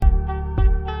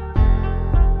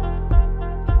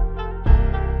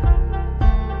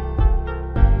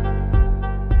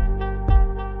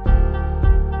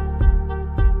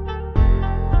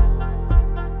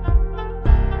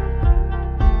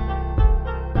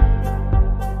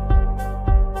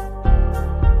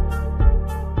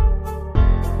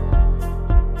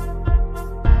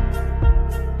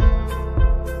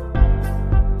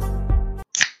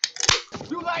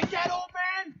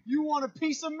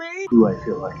me? Do I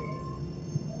feel lucky?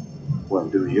 Well,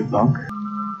 do you, punk?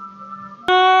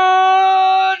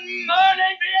 Good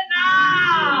morning,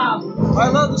 Vietnam! I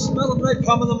love the smell of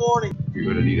napalm in the morning. You're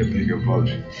gonna need a bigger boat.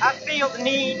 I feel the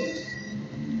need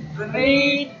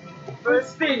for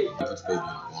speed.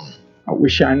 I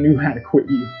wish I knew how to quit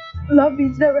you. Love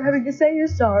means never having to say you're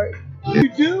sorry.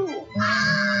 You do.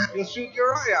 You'll shoot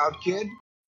your eye out, kid.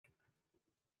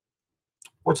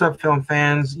 What's up, film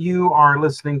fans? You are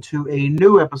listening to a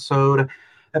new episode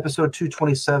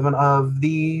 227 of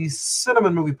the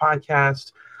Cinnamon Movie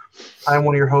Podcast. I am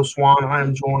one of your hosts, Juan. I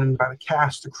am joined by the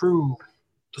cast, the crew,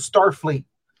 the Starfleet.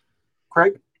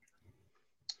 Craig?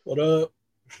 What up?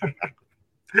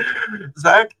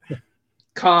 Zach?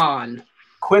 Con.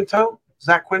 Quinto?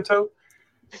 Zach Quinto?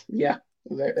 Yeah,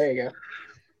 there you go.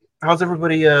 How's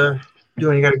everybody doing?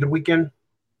 You got a good weekend?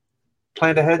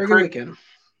 Planned ahead, Pretty Craig? weekend.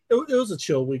 It was a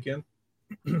chill weekend.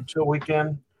 Chill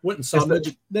weekend. Went and saw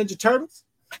Ninja Turtles.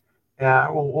 Yeah,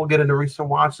 we'll get into recent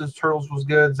watches. Turtles was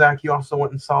good. Zach, you also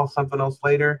went and saw something else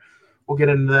later. We'll get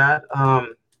into that.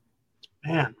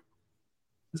 Man,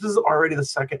 this is already the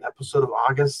second episode of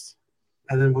August,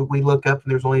 and then we look up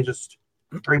and there's only just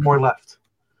 3 more left.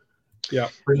 Yeah,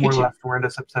 3 more left. We're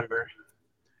into September.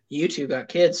 You two got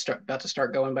kids about to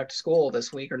start going back to school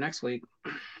this week or next week.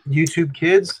 YouTube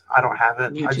Kids? I don't have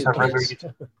it. I just have regular Kids.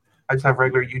 YouTube. I just have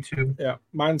regular YouTube. Yeah,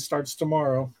 mine starts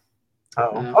tomorrow.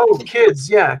 Kids.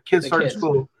 Yeah, kids The started kids.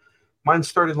 school. Mine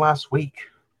started last week.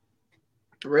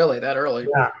 Really, that early?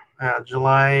 Yeah,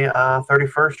 July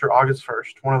 31st or August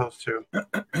 1st. One of those two.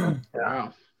 Yeah.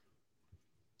 Wow.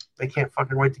 They can't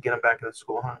fucking wait to get them back into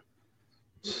school, huh?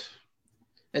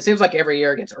 It seems like every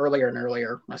year it gets earlier and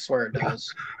earlier. I swear it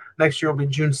does. Next year will be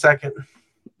June 2nd.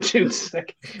 June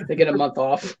 2nd. They get a month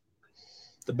off.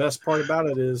 The best part about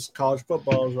it is college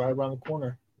football is right around the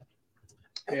corner.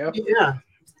 Yep. Yeah.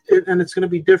 And it's going to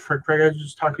be different. Craig, I was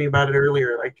just talking about it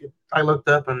earlier. Like, I looked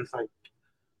up and it's like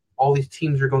all these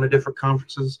teams are going to different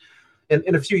conferences.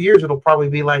 In a few years, it'll probably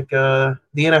be like the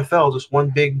NFL, just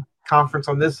one big conference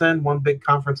on this end, one big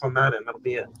conference on that end. That'll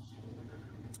be it.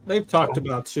 They've talked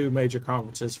about 2 major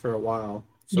conferences for a while.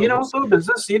 So So does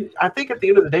this? I think at the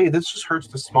end of the day, this just hurts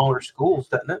the smaller schools,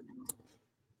 doesn't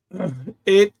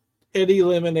it? it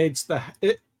eliminates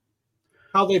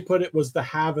how they put it was the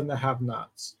have and the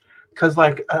have-nots. Because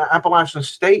like Appalachian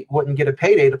State wouldn't get a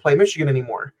payday to play Michigan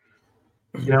anymore.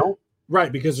 You know?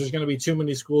 Right, because there's going to be too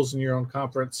many schools in your own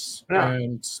conference, Yeah.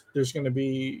 and there's going to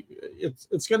be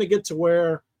it's going to get to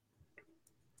where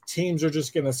teams are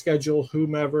just going to schedule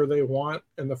whomever they want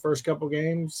in the first couple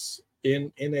games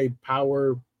in a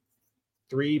Power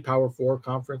 3, Power 4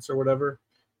 conference or whatever,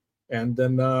 and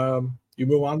then you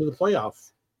move on to the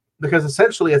playoff. Because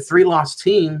essentially a 3-loss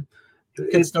team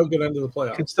Can still get into the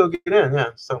playoff. can still get in.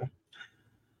 Yeah. So,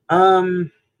 You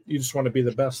just want to be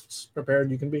the best prepared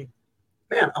you can be.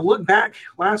 man, I look back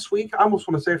last week. I almost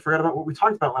want to say I forgot about what we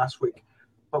talked about last week.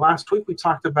 But last week we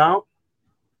talked about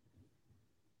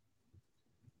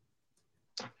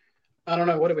I don't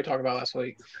know. What did we talk about last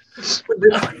week?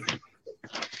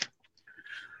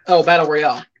 Oh, Battle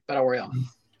Royale. Battle Royale.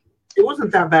 it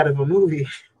wasn't that bad of a movie.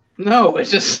 No,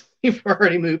 it's just you've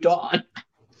already moved on.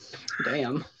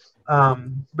 Damn.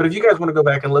 But if you guys want to go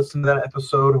back and listen to that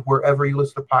episode wherever you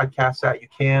listen to podcasts at, you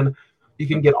can. You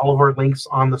can get all of our links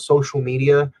on the social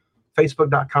media,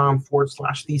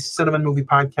 facebook.com/the Cinnamon Movie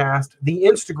Podcast. The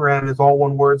Instagram is all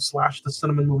one word /the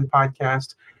Cinnamon Movie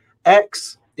Podcast.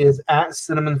 X is at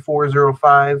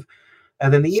cinnamon405.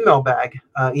 And then the email bag,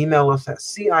 email us at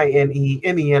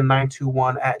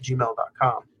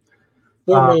cinemen921@gmail.com.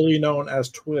 Formerly known as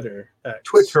Twitter X.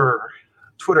 Twitter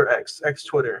X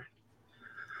Twitter.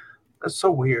 That's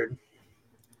so weird.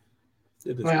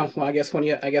 It is. Well, I guess when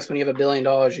you have $1 billion,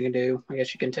 you can do. I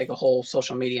guess you can take a whole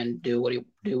social media and do what you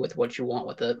do with what you want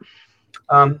with it.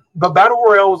 But Battle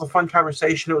Royale was a fun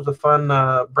conversation. It was a fun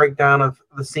breakdown of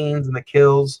the scenes and the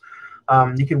kills.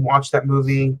 You can watch that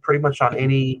movie pretty much on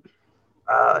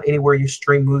anywhere you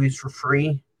stream movies for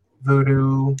free.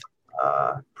 Vudu,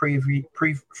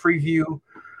 Freeview,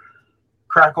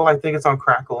 Crackle. I think it's on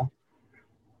Crackle.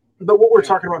 But what we're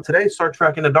talking about today, Star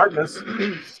Trek Into Darkness,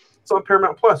 it's on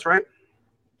Paramount Plus, right?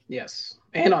 Yes,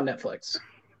 and on Netflix.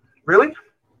 Really?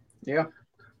 Yeah,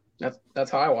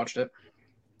 that's how I watched it.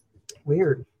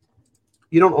 Weird.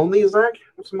 You don't own these, Zach?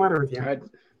 What's the matter with you?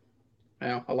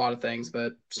 A lot of things,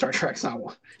 but Star Trek's not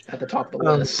at the top of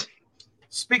the list.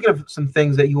 Speaking of some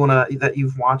things that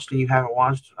you've watched and you haven't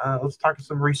watched, let's talk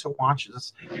some recent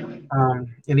watches.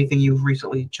 Anything you've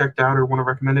recently checked out or want to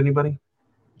recommend anybody?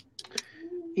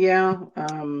 Yeah.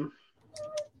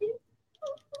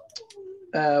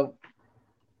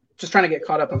 just trying to get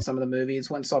caught up on some of the movies.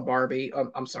 Went and saw Barbie.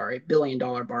 I'm sorry, $1 billion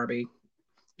Barbie.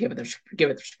 Give it the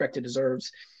respect it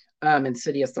deserves.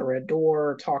 Insidious: The Red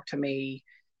Door. Talk to Me.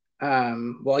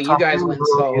 While you guys went and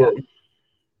saw.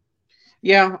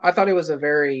 Yeah, I thought it was a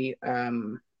very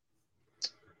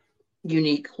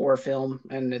unique horror film,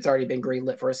 and it's already been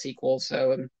greenlit for a sequel.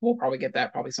 So, and we'll probably get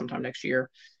that probably sometime next year.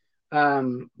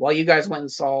 While you guys went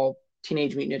and saw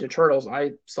Teenage Mutant Ninja Turtles,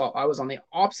 I was on the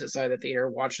opposite side of the theater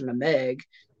watching The Meg,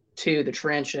 to The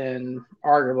Trench, and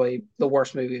arguably the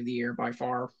worst movie of the year by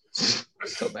far.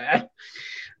 So bad.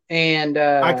 And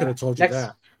I could have told you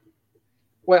that.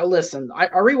 Well, listen, I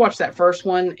rewatched that first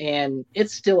one, and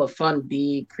it's still a fun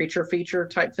B creature feature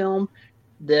type film.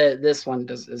 This one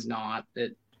is not.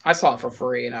 I saw it for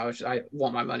free, and I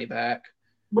want my money back.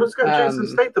 But it's got Jason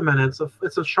Statham in it.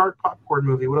 It's a shark popcorn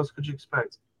movie. What else could you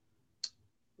expect?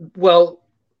 Well,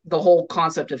 the whole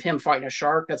concept of him fighting a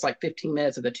shark, that's like 15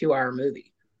 minutes of the 2-hour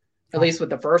movie. At least with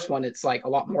the first one, it's like a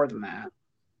lot more than that.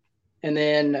 And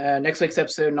then next week's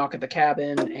episode, Knock at the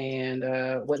Cabin, and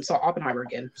went and saw Oppenheimer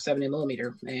again,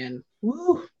 70mm. And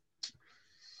woo,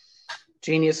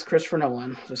 genius Christopher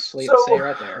Nolan. Just say it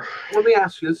right there. Let me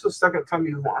ask you, this is the second time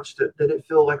you watched it. Did it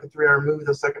feel like a 3-hour movie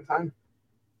the second time?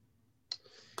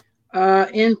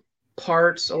 In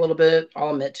parts, a little bit. I'll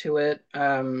admit to it.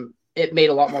 It made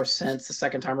a lot more sense the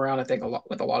second time around. I think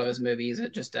with a lot of his movies,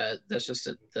 it just that's just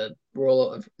the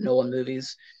rule of Nolan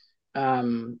movies.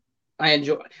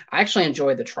 I actually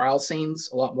enjoyed the trial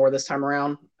scenes a lot more this time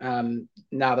around.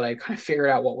 Now that I kind of figured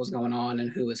out what was going on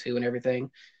and who was who and everything.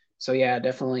 So yeah,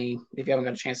 definitely. If you haven't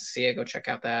got a chance to see it, go check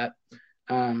out that.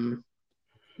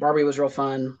 Barbie was real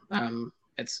fun.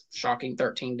 It's shocking.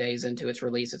 13 days into its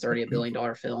release, it's already $1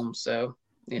 billion film. So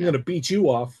I'm gonna beat you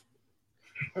off.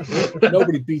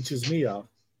 Nobody beaches me off.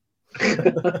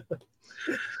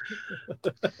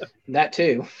 That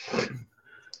too.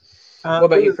 What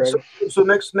about you, Fred? So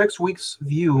next week's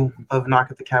view of Knock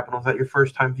at the Cabin, was that your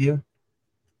first time view?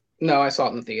 No, I saw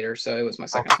it in the theater, so it was my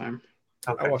second time.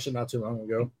 Okay. I watched it not too long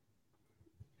ago.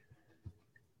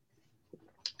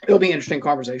 It'll be an interesting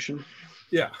conversation.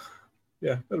 Yeah,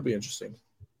 it'll be interesting.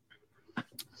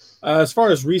 As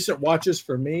far as recent watches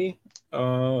for me,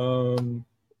 Ninja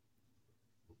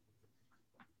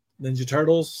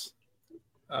Turtles.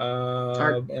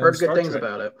 Heard good things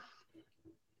about it.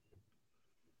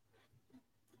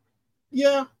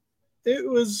 Yeah, it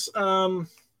was.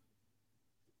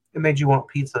 It made you want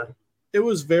pizza. It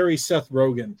was very Seth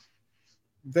Rogen.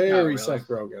 Really? Seth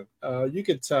Rogen. You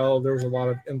could tell there was a lot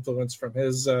of influence from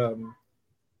his. I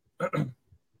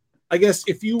guess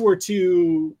if you were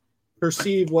to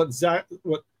perceive what Seth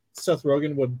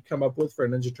Rogen would come up with for a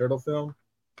Ninja Turtle film,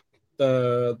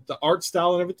 the art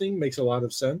style and everything makes a lot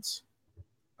of sense.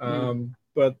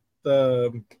 But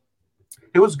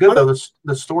it was good though.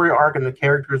 The story arc and the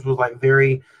characters was like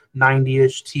very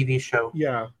 90-ish TV show.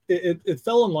 Yeah, it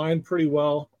fell in line pretty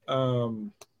well.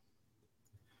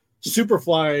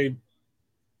 Superfly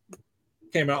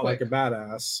came out like a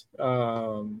badass.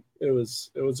 It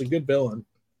was a good villain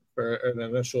for an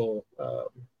initial,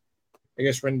 I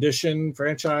guess, rendition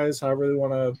franchise, however they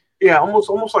want to. Yeah,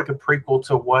 almost like a prequel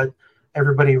to what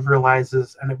everybody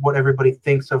realizes and what everybody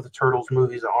thinks of the Turtles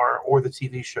movies are, or the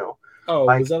TV show. Oh,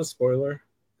 like, is that a spoiler?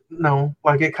 No,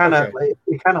 like it kind of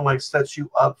like sets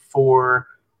you up for,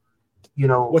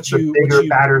 the bigger,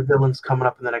 badder villains coming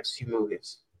up in the next few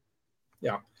movies.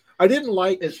 Yeah, I didn't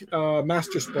like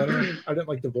Master Splinter. I didn't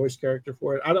like the voice character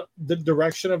for it. The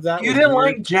direction of that. You didn't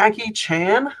like Jackie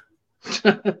Chan?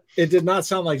 It did not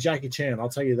sound like Jackie Chan. I'll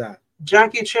tell you that.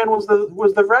 Jackie Chan was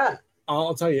the rat.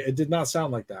 I'll tell you, it did not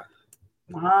sound like that.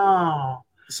 Wow.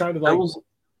 It sounded like.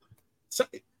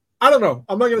 I don't know.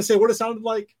 I'm not going to say what it sounded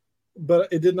like,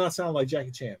 but it did not sound like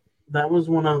Jackie Chan. That was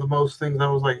one of the most things I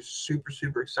was like super,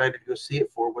 super excited to go see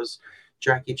it for, was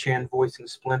Jackie Chan voicing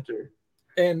Splinter.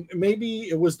 And maybe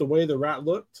it was the way the rat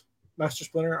looked, Master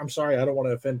Splinter. I'm sorry, I don't want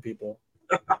to offend people.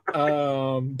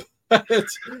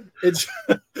 It's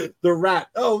the rat.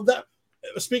 Oh, that.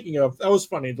 Speaking of, that was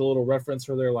funny. The little reference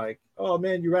where they're like, "Oh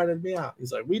man, you ratted me out."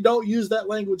 He's like, "We don't use that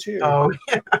language here." Oh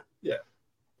yeah, yeah.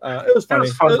 It was funny.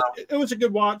 It was a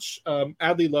good watch.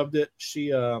 Adley loved it.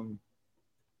 She,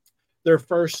 their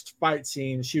first fight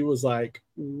scene, she was like,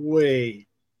 "Wait,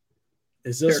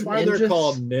 is this why they're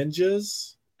called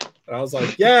ninjas?" And I was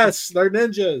like, "Yes, they're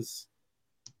ninjas.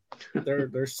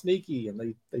 They're sneaky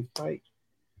and they fight."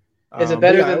 Is it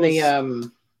better than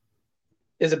the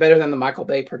Is it better than the Michael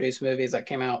Bay produced movies that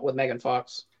came out with Megan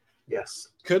Fox? Yes.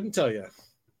 Couldn't tell you.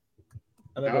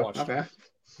 I never watched it.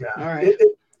 Yeah. All right.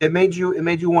 It made you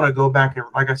want to go back and,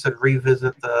 like I said,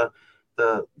 revisit the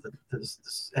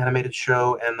this animated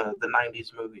show and the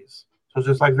 90s movies. So it's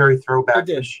just like very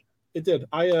throwback-ish. It did.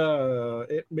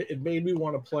 It made me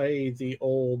want to play the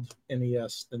old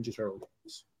NES Ninja Turtle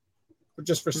games. But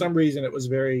just for some reason, it was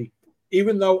very.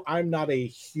 Even though I'm not a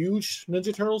huge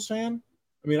Ninja Turtles fan,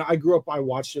 I mean, I grew up. I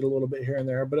watched it a little bit here and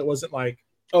there, but it wasn't like,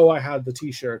 oh, I had the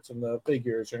T-shirts and the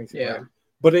figures or anything. Yeah. Like that.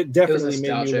 But it definitely made me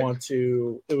nostalgic. want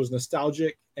to. It was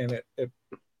nostalgic, and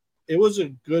it was a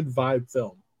good vibe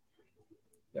film.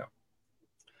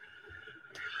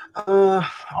 I'll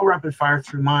rapid fire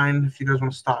through mine. If you guys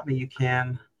want to stop me, you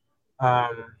can. I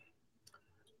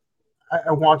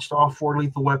watched all 4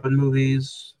 Lethal Weapon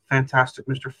movies. Fantastic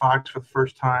Mr. Fox for the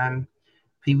first time.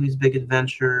 Pee-wee's Big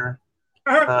Adventure.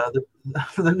 The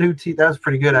new that was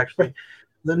pretty good actually.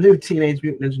 The new Teenage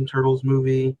Mutant Ninja Turtles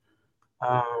movie.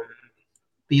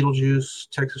 Beetlejuice,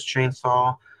 Texas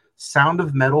Chainsaw, Sound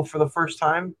of Metal for the first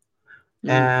time,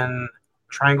 and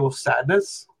Triangle of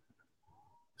Sadness.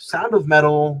 Sound of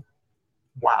Metal,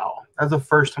 wow. That's the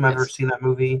first time I've ever seen that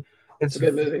movie. It's a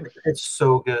good movie. It's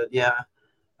so good, yeah.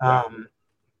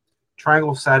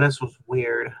 Triangle of Sadness was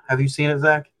weird. Have you seen it,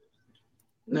 Zach?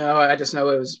 No, I just know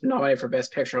it was nominated for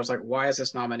Best Picture. I was like, why is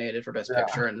this nominated for Best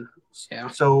Picture? And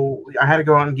So I had to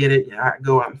go out and get it. I had to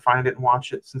go out and find it and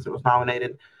watch it since it was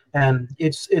nominated. And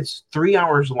it's 3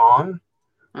 hours long,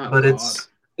 but it's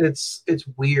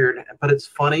weird, but it's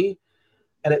funny,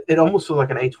 and it almost feels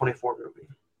like an A24 movie.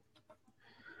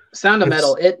 Sound of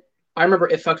Metal. I remember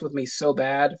it fucked with me so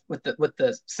bad with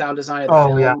the sound design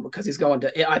of the film because he's going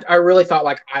to. I really thought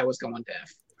like I was going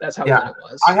deaf. That's how good it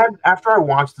was. After I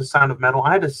watched The Sound of Metal,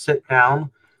 I had to sit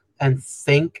down and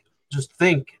think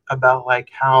about like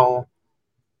how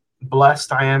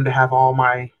blessed I am to have all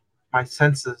my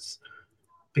senses,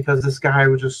 because this guy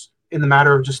was just, in the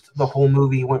matter of just the whole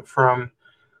movie, went from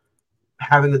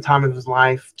having the time of his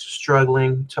life to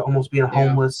struggling to almost being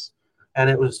homeless, and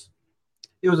it was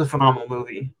a phenomenal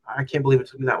movie. I can't believe it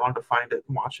took me that long to find it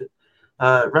and watch it.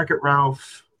 Wreck-It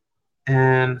Ralph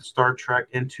and Star Trek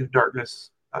Into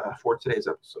Darkness for today's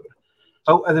episode.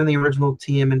 Oh, and then the original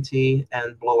TMNT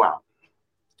and Blowout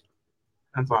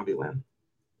and Zombieland.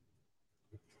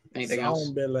 Anything else?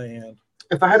 Zombieland.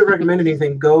 If I had to recommend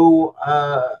anything, go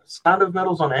Sound of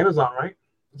Metal's on Amazon, right?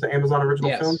 It's an Amazon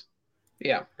original film.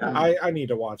 Yeah. I need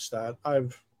to watch that.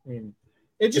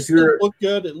 It just looked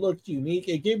good. It looked unique.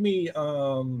 It gave me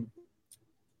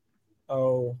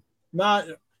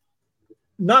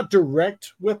not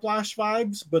direct Whiplash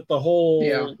vibes, but the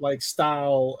whole like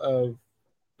style of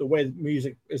the way the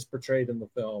music is portrayed in the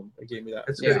film. It gave me that.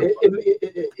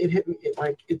 It hit me,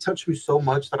 it touched me so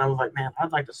much that I was like, man,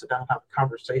 I'd like to sit down and have a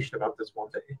conversation about this one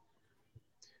day.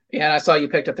 Yeah, and I saw you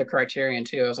picked up the Criterion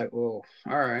too. I was like, whoa,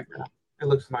 all right. Yeah, it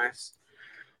looks nice.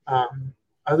 Other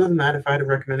than that, if I had to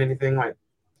recommend anything, like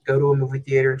go to a movie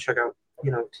theater and check out,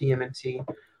 TMNT.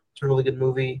 It's a really good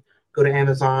movie. Go to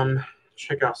Amazon,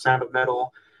 check out Sound of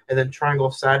Metal, and then Triangle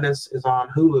of Sadness is on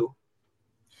Hulu.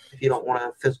 If you don't want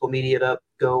to physical media it up,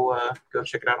 go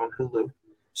check it out on Hulu.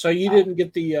 So you didn't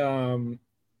get the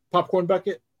popcorn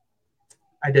bucket?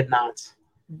 I did not.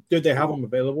 Did they have them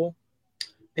available?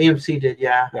 AMC did,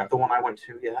 yeah. The one I went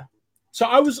to, yeah. So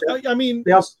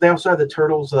they also had the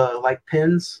Turtles like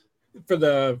pins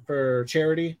for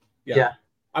charity. Yeah.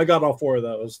 I got all 4 of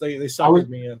those. They suckered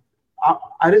me in.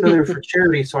 I didn't know they were for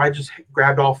charity, so I just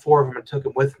grabbed all 4 of them and took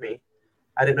them with me.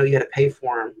 I didn't know you had to pay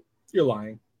for them. You're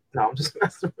lying. No, I'm just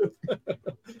messing with you.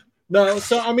 No,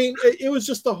 so it was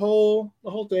just the whole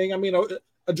thing.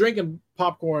 A drink and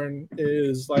popcorn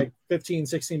is like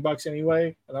 $15-$16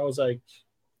 anyway, and I was like,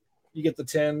 you get the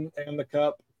 10 and the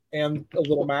cup and a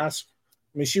little mask.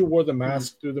 She wore the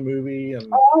mask through the movie, and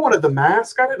I wanted the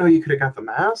mask. I didn't know you could have got the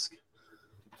mask.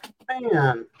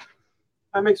 Man,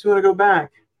 that makes me want to go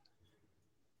back.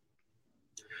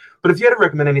 But if you had to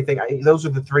recommend anything, those are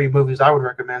the 3 movies I would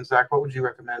recommend. Zach, what would you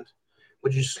recommend?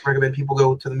 Would you just recommend people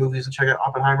go to the movies and check out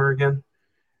Oppenheimer again?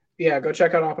 Yeah, go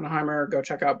check out Oppenheimer. Go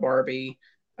check out Barbie.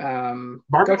 Barbie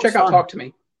go check out Talk to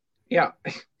Me. Yeah.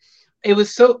 It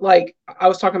was so, like, I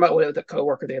was talking about it with a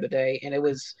coworker the other day, and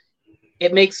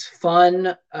it makes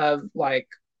fun of, like,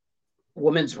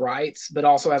 women's rights, but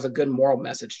also has a good moral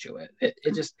message to it.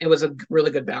 It was a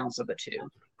really good balance of the two.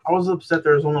 I was upset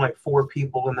there was only like 4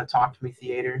 people in the Talk to Me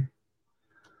theater.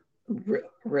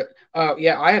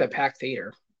 Yeah, I had a packed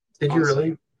theater. Did you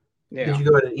really? Yeah. Did you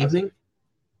go at an evening?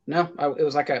 No, it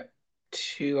was like at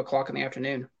 2:00 in the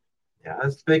afternoon. Yeah,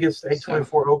 that's the biggest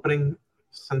A24 opening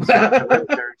since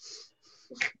Hereditary.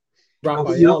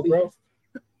 Raphael, bro.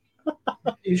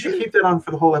 You should keep that on for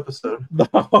the whole episode.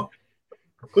 No.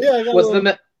 Yeah, Was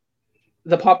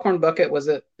the popcorn bucket? Was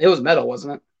it? It was metal,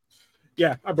 wasn't it?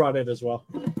 Yeah, I brought it as well.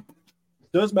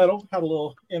 Does metal had a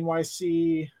little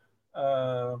NYC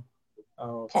Pothole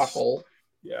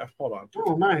Yeah, hold on.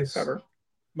 Oh, nice. cover.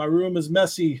 My room is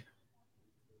messy,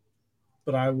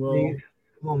 but I will.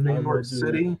 Little New York do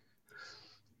City.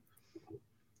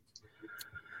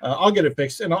 I'll get it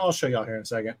fixed, and I'll show y'all here in a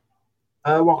second.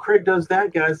 While Craig does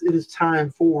that, guys, it is time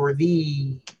for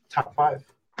the top 5.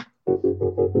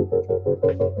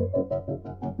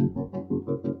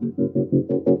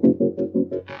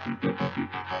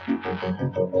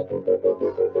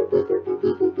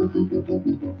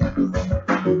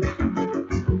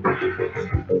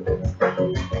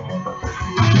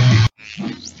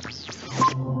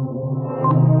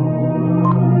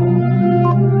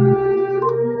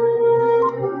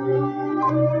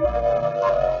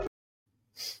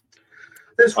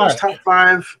 This was top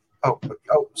 5. Oh,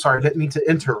 sorry, didn't mean to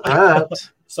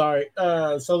interrupt. Sorry.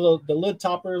 So the lid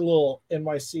topper, little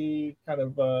NYC kind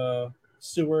of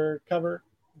sewer cover,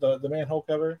 the manhole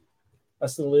cover.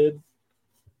 That's the lid.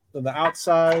 Then the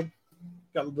outside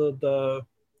got the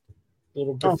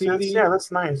little graffiti.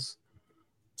 That's nice.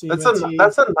 TMNT.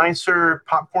 That's a nicer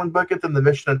popcorn bucket than the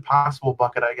Mission Impossible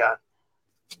bucket I got.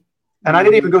 And I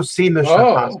didn't even go see Mission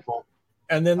Impossible.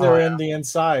 And then they're in the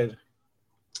inside.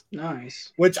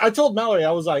 Nice. Which I told Mallory,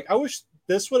 I was like, I wish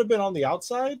this would have been on the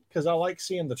outside because I like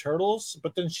seeing the turtles.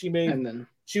 But then she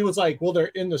was like, well, they're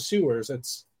in the sewers.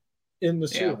 It's in the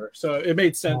sewer. So it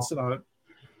made sense.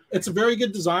 It's a very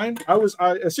good design.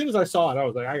 As soon as I saw it, I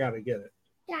was like, I got to get it.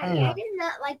 Daddy, I did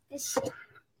not like this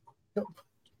shit.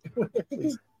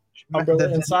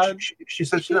 Umbrella inside. She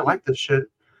said she didn't like this shit.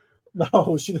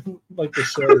 No, she didn't like the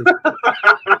show.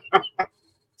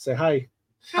 Say hi.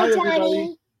 Hi, everybody.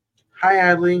 Daddy. Hi,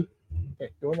 Adley.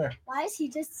 Okay, go in there. Why is he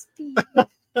just speaking?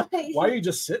 Why are you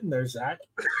just sitting there, Zach?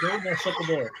 Go in there, shut the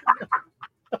door.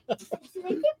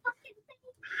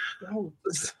 No.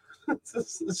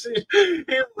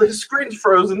 His screen's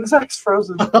frozen. Zach's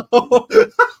frozen.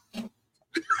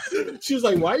 She was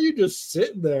like, why are you just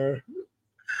sitting there?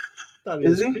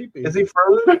 Is he? Creepy. Is he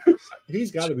frozen?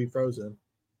 He's got to be frozen.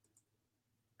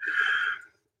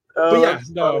 Oh, but yeah,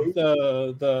 no,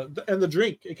 the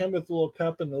drink, it came with a little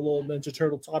cup and a little Ninja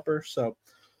Turtle topper, so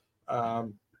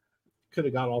could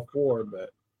have got all 4,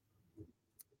 but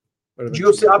did you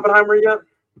go see Oppenheimer yet?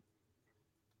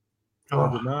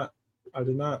 No, I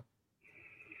did not.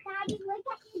 Daddy, look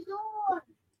at the door.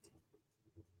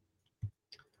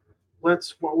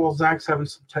 While Zach's having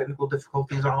some technical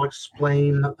difficulties, I'll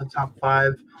explain the top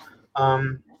 5.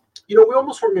 We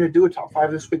almost weren't going to do a top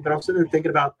 5 this week, but I was sitting there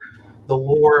thinking about the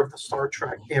lore of the Star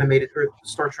Trek animated or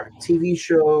Star Trek TV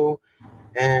show,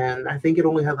 and I think it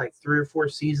only had like 3 or 4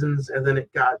 seasons, and then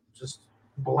it got just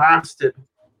blasted.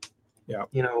 Yeah,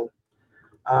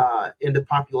 into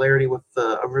popularity with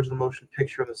the original motion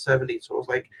picture in the 70s. So it was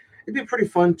like it'd be pretty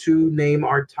fun to name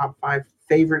our top 5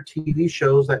 favorite TV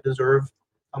shows that deserve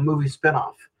a movie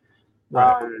spinoff.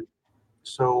 Right.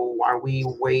 So while we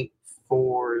wait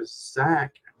for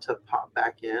Zach to pop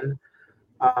back in,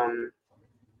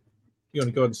 you want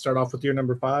to go ahead and start off with your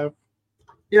number 5?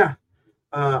 Yeah,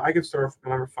 I can start off with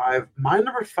my number 5. My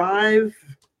number 5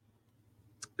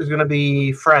 is going to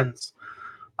be Friends.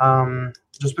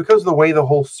 Just because of the way the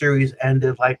whole series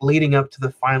ended, like leading up to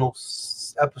the final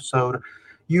episode,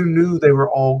 you knew they were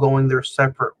all going their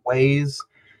separate ways,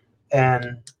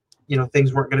 and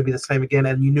things weren't going to be the same again,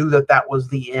 and you knew that was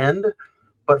the end.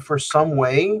 But for some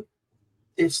way,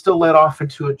 it still led off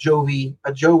into a Joey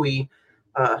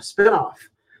spinoff.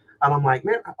 And I'm like,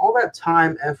 man, all that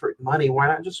time, effort, money, why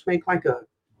not just make like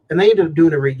and they ended up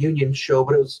doing a reunion show,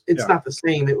 but it's not the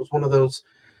same. It was one of those,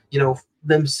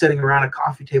 them sitting around a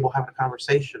coffee table having a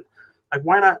conversation. Like,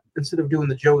 why not, instead of doing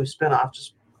the Joey spinoff,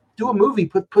 just do a movie,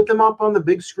 put them up on the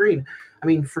big screen. I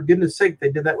mean, for goodness sake,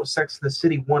 they did that with Sex and the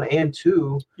City 1 and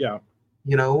 2. Yeah.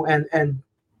 And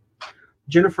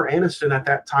Jennifer Aniston at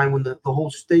that time, when the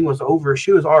whole thing was over,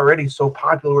 she was already so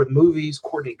popular with movies.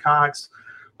 Courtney Cox,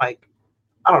 like,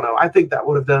 I don't know. I think that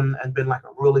would have done and been like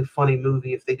a really funny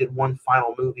movie if they did one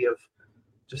final movie of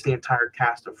just the entire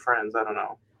cast of Friends. I don't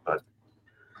know, but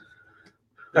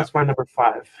that's my number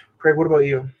 5. Craig, what about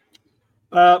you?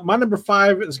 My number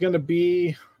 5 is going to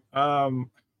be,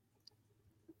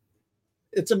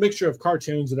 it's a mixture of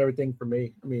cartoons and everything for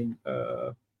me. I mean,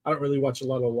 I don't really watch a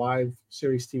lot of live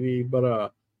series TV,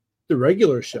 but the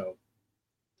regular show,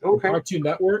 Cartoon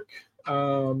Network.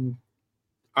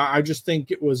 I just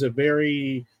think it was a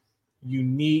very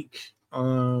unique,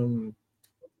 kind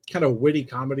of witty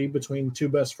comedy between 2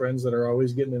 best friends that are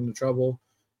always getting into trouble.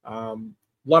 A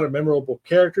lot of memorable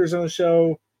characters on the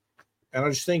show. And I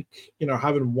just think,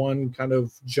 having one kind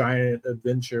of giant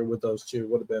adventure with those 2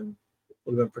 would have been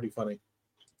Would have been pretty funny.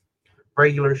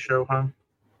 Regular show, huh?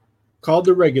 Called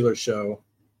The Regular Show.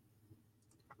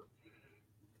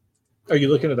 Are you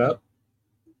looking it up?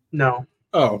 No.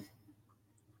 Oh,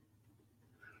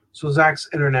 So Zach's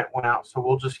internet went out, so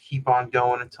we'll just keep on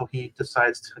going until he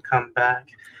decides to come back.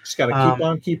 just got to keep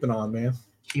on keeping on, man.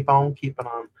 Keep on keeping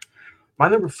on. My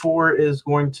number 4 is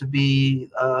going to be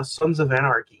Sons of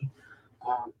Anarchy.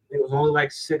 It was only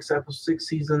like 6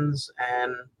 seasons,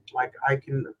 and like I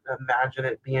can imagine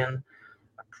it being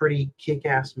a pretty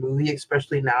kick-ass movie,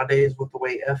 especially nowadays with the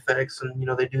way FX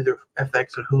and they do their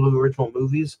FX and Hulu original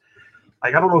movies.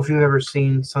 Like I don't know if you've ever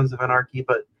seen Sons of Anarchy,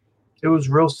 but it was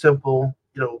real simple,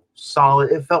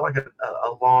 solid. It felt like a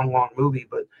long movie,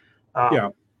 but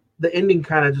the ending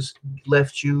kind of just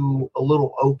left you a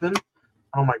little open.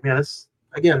 I'm like, man, this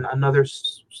again another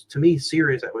to me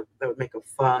series that would make a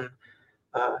fun,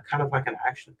 kind of like an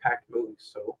action-packed movie.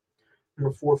 So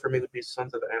number 4 for me would be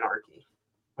Sons of Anarchy.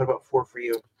 What about 4 for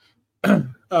you?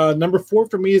 Number 4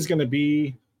 for me is going to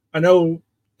be, I know,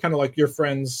 kind of like your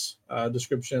friend's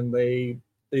description. They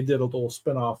did a little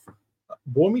spinoff,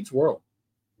 Boy Meets World.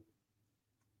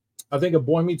 I think a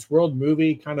Boy Meets World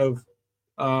movie kind of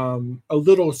a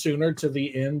little sooner to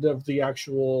the end of the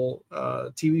actual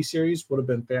TV series would have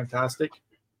been fantastic.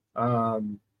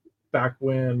 Back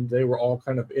when they were all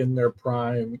kind of in their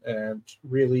prime and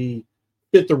really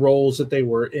fit the roles that they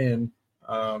were in.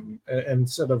 And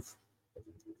instead of,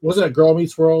 wasn't it Girl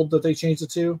Meets World that they changed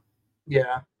it to?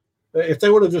 Yeah. If they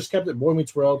would have just kept it Boy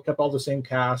Meets World, kept all the same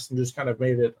cast, and just kind of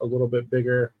made it a little bit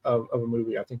bigger of a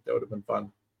movie, I think that would have been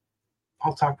fun.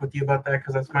 I'll talk with you about that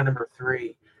because that's my number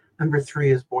 3. Number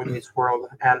 3 is Boy Meets World,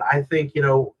 and I think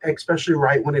especially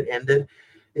right when it ended,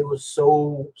 it was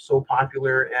so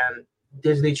popular, and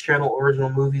Disney Channel original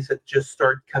movies had just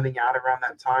started coming out around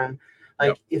that time.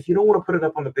 Like, if you don't want to put it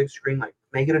up on the big screen, like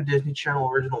make it a Disney Channel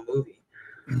original movie.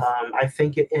 I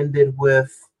think it ended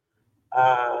with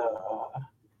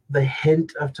the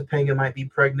hint of Topanga might be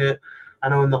pregnant. I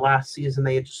know in the last season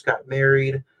they had just got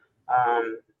married.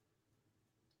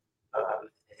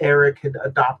 Eric had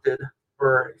adopted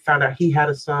or found out he had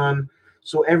a son.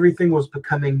 So everything was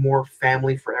becoming more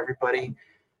family for everybody.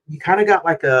 You kind of got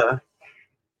like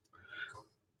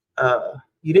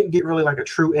you didn't get really like a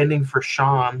true ending for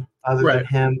Sean other than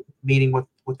him meeting with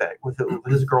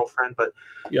his girlfriend. But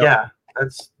yeah,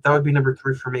 that would be number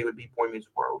 3 for me, would be Boy Meets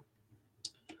World.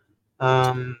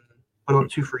 What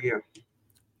about 2 for you?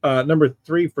 Number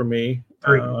 3 for me.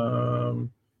 3.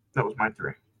 That was my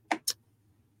 3.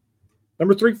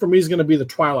 Number 3 for me is going to be The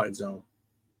Twilight Zone.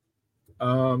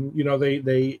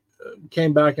 They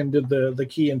came back and did the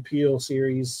Key and Peele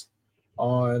series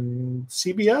on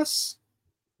CBS.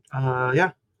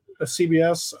 Yeah.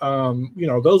 CBS.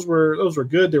 Those were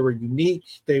good. They were unique.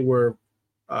 They were,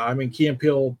 Key and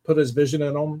Peele put his vision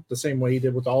in them the same way he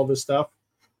did with all of his stuff.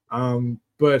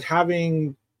 But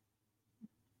having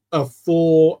a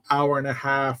full hour and a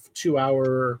half,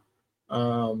 2-hour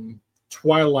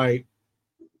Twilight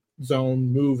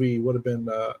Zone movie would have been,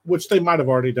 which they might have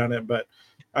already done it, but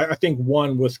I think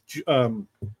one with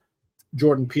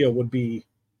Jordan Peele would be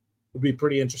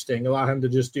pretty interesting. Allow him to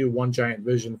just do one giant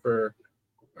vision for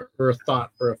a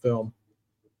thought for a film.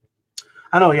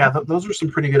 I know, yeah, those were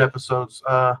some pretty good episodes.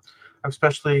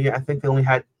 Especially, I think they only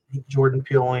had Jordan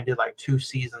Peele only did like 2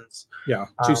 seasons. Yeah,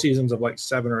 2 seasons of like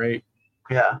 7 or 8.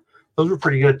 Yeah, those were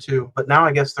pretty good too. But now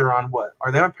I guess they're on what?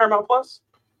 Are they on Paramount Plus?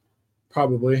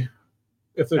 Probably.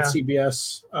 If it's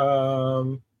CBS,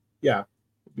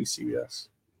 it'd be CBS.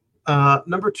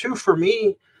 Number 2 for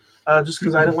me, just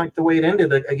because I didn't like the way it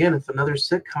ended. Again, it's another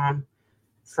sitcom,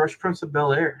 Fresh Prince of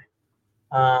Bel-Air.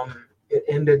 It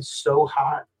ended so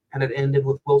hot, and it ended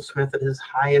with Will Smith at his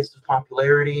highest of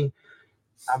popularity.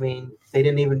 I mean, they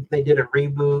did a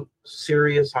reboot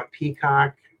series on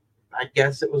Peacock. I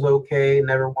guess it was okay.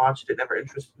 Never watched it. Never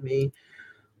interested me.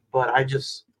 But I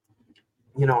just,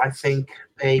 I think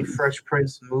a Fresh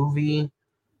Prince movie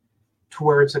to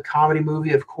where it's a comedy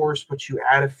movie, of course, but you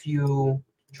add a few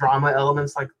drama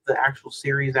elements like the actual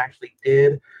series actually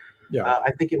did. Yeah,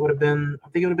 I think it would have been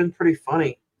pretty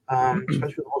funny,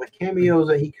 especially with all the cameos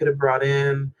that he could have brought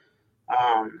in.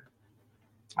 I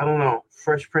don't know.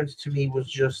 Fresh Prince to me was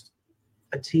just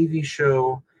a TV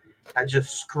show that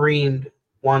just screamed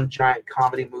one giant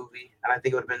comedy movie, and I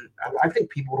think it would have been. I think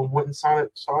people would have went and saw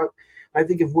it. I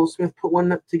think if Will Smith put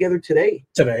one together today,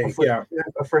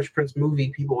 a Fresh Prince movie,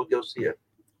 people would go see it.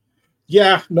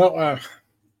 Yeah, no,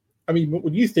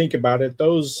 when you think about it,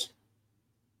 those,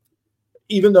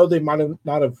 even though they might have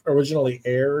not have originally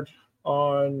aired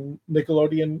on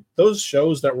Nickelodeon, those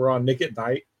shows that were on Nick at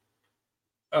Night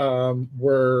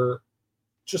were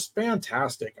just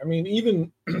fantastic. I mean,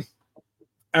 even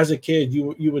as a kid,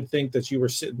 you would think that you were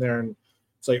sitting there and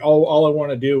it's like, all I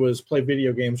want to do is play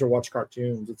video games or watch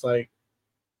cartoons. It's like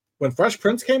when Fresh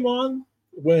Prince came on,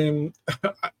 when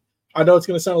I know it's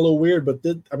going to sound a little weird, but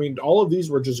all of these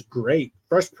were just great.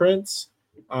 Fresh Prince,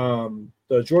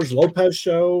 the George Lopez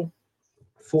show,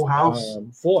 Full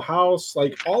House,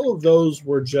 like all of those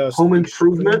were just Home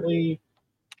Improvement.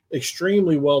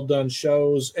 Extremely well done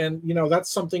shows. And, that's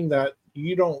something that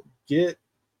you don't get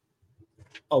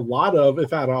a lot of,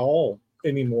 if at all,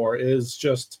 anymore, is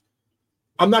just,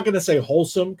 I'm not going to say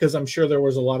wholesome, because I'm sure there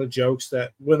was a lot of jokes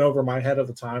that went over my head at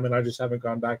the time and I just haven't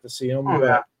gone back to see them.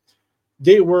 But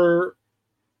they were,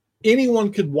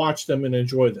 anyone could watch them and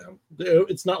enjoy them.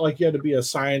 It's not like you had to be a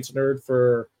science nerd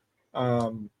for,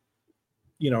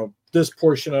 this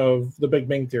portion of The Big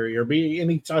Bang Theory or be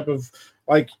any type of,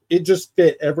 like, it just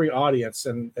fit every audience.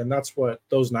 And that's what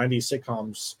those 80s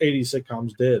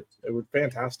sitcoms did. It was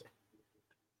fantastic.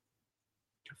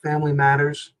 Family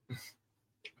Matters.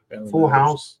 Full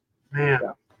House. Man.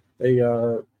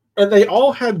 Yeah. They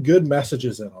all had good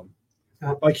messages in them.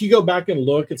 Yeah. Like, you go back and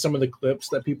look at some of the clips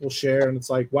that people share, and it's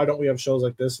like, why don't we have shows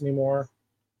like this anymore?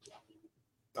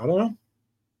 I don't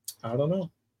know.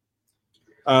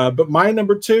 But my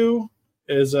number 2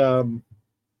 is, again,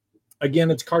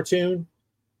 it's cartoon.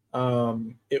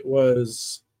 It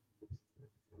was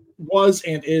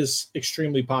and is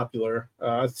extremely popular.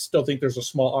 I still think there's a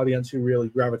small audience who really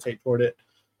gravitate toward it.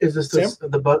 Is this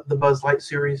the Buzz Light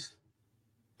series?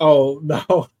 Oh,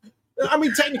 no. I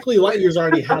mean, technically, Lightyear's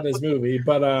already had his movie,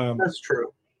 but that's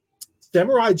true.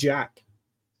 Samurai Jack.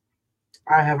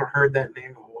 I haven't heard that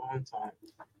name in a long time.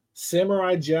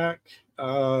 Samurai Jack.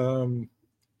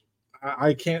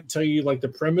 I can't tell you like the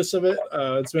premise of it.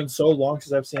 It's been so long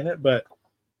since I've seen it, but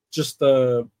just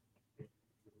the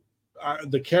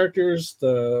characters,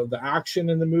 the action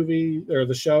in the movie or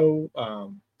the show,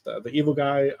 the evil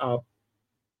guy,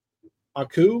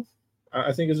 Aku,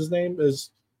 I think is his name,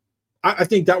 is. I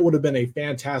think that would have been a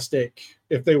fantastic,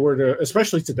 if they were to,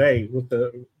 especially today with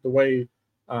the way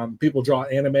people draw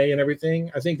anime and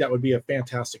everything. I think that would be a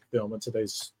fantastic film in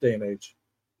today's day and age.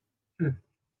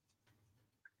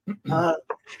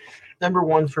 Number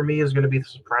 1 for me is going to be The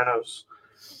Sopranos.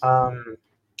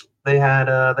 They had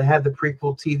the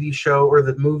prequel TV show or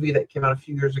the movie that came out a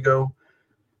few years ago.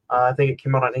 I think it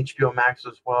came out on HBO Max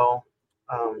as well.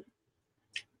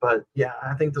 But yeah,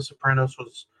 I think The Sopranos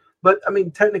was. But I mean,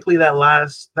 technically, that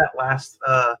last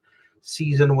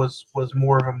season was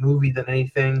more of a movie than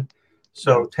anything.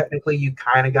 So technically, you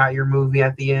kind of got your movie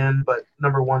at the end. But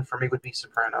number 1 for me would be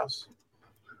Sopranos.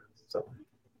 So,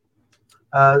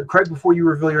 Craig, before you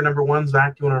reveal your number 1,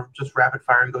 Zach, do you want to just rapid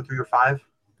fire and go through your 5?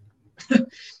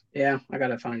 Yeah, I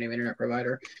gotta find a new internet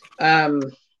provider.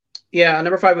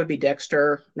 Number 5 would be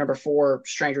Dexter. Number 4,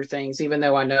 Stranger Things. Even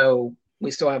though I know we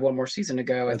still have one more season to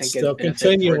go, I think still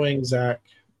continuing, Zach.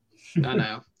 I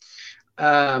know.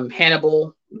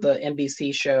 Hannibal, the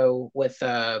NBC show with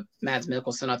Mads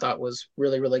Mikkelsen, I thought was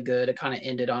really, really good. It kind of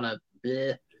ended on a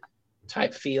bleh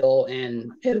type feel,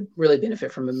 and it really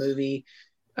benefit from a movie.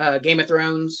 Game of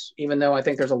Thrones, even though I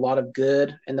think there's a lot of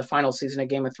good in the final season of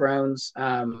Game of Thrones,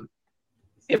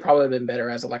 it probably would have been better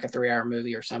as a 3-hour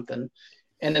movie or something.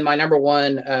 And then my number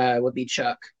 1 would be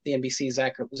Chuck, the NBC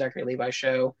Zachary Levi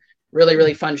show. Really,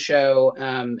 really fun show.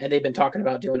 And they've been talking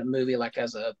about doing a movie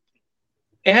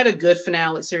it had a good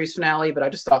series finale, but I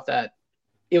just thought that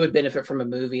it would benefit from a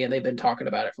movie, and they've been talking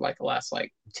about it for the last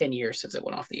 10 years since it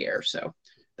went off the air. So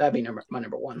that'd be my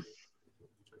number 1.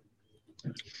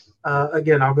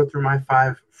 Again, I'll go through my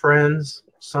 5: Friends,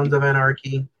 Sons of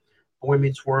Anarchy, Boy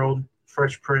Meets World,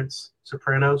 Fresh Prince,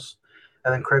 Sopranos,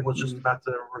 and then Craig was just about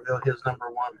to reveal his number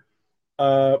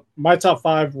 1. My top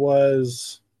 5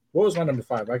 was, what was my number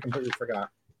 5? I completely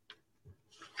forgot.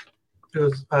 It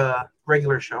was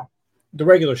regular show. The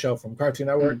regular show from Cartoon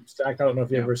Network. Zach, I don't know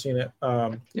if you've ever seen it.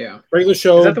 Regular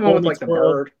show. Is that the one with the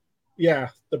bird? Yeah,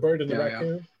 the bird and the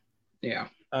raccoon. Yeah.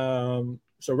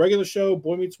 So regular show,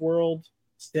 Boy Meets World,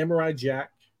 Samurai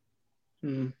Jack,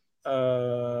 and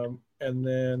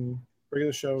then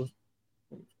regular show,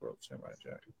 World, Samurai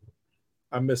Jack.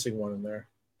 I'm missing one in there.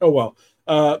 Oh well.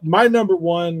 My number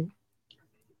 1,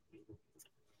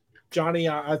 Johnny.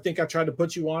 I think I tried to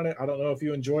put you on it. I don't know if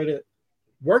you enjoyed it.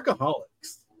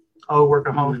 Workaholics. Oh,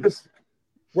 Workaholics.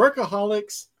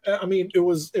 Workaholics. I mean, it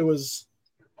was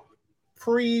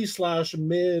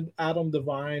pre/mid Adam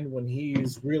Devine when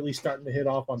he's really starting to hit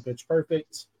off on Pitch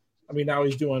Perfect. I mean, now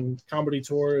he's doing comedy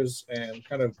tours and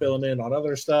kind of filling in on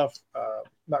other stuff.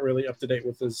 Not really up to date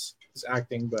with his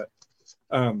acting, but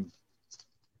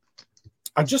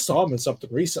I just saw him in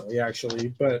something recently, actually.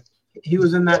 But He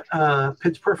was in that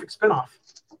Pitch Perfect spinoff.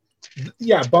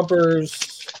 Yeah,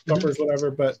 bumpers,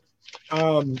 whatever. But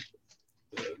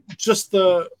just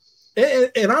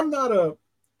and I'm not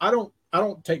I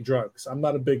don't take drugs. I'm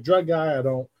not a big drug guy. I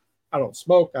don't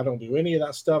smoke. I don't do any of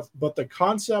that stuff. But the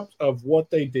concept of what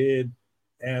they did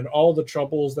and all the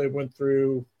troubles they went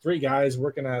through, 3 guys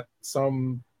working at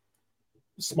some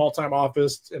small time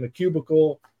office in a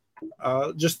cubicle,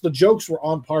 just the jokes were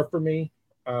on par for me.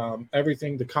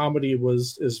 Everything, the comedy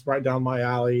is right down my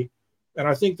alley. And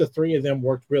I think the 3 of them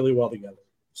worked really well together.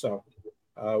 So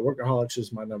Workaholics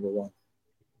is my number 1.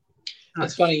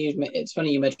 It's funny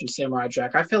you mentioned Samurai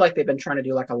Jack. I feel like they've been trying to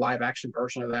do like a live action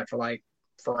version of that for like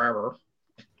forever.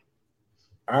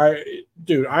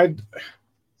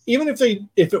 Even if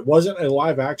it wasn't a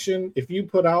live action, if you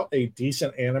put out a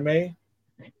decent anime,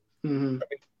 Mm-hmm.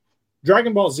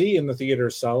 Dragon Ball Z in the theater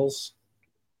sells.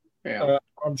 Yeah.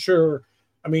 I'm sure.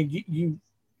 I mean,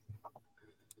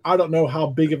 I don't know how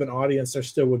big of an audience there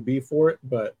still would be for it,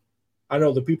 but I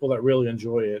know the people that really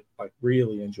enjoy it, like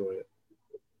really enjoy it.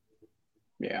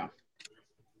 Yeah.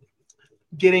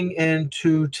 Getting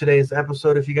into today's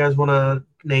episode, if you guys want to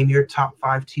name your top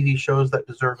 5 TV shows that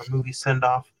deserve a movie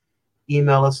send-off,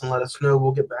 email us and let us know.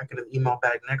 We'll get back into the email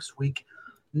bag next week.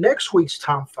 Next week's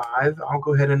top 5, I'll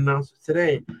go ahead and announce it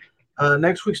today.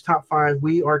 Next week's top 5,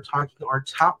 we are talking our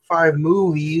top 5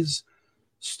 movies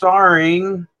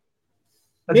starring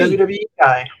a WWE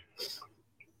guy.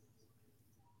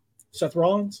 Seth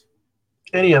Rollins?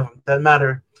 Any of them, doesn't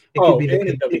matter. It could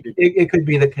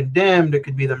be the Condemned, it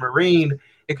could be the Marine,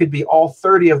 it could be all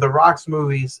 30 of the Rock's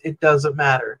movies. It doesn't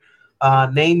matter.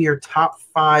 Name your top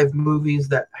 5 movies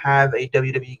that have a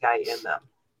WWE guy in them.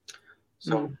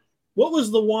 So, what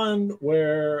was the one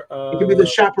where it could be the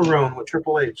Chaperone with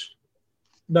Triple H.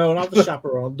 No, not the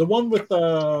Chaperone. The one with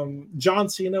John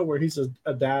Cena where he's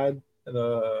a dad and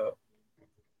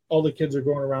all the kids are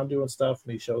going around doing stuff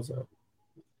and he shows up.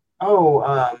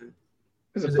 Oh,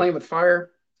 is it Playing with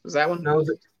Fire? Is that one? No,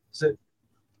 is it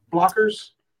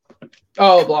Blockers?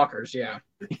 Oh, Blockers, yeah.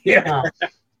 Yeah.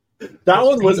 That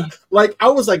one was like, I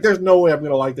was like, there's no way I'm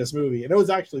going to like this movie. And it was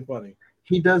actually funny.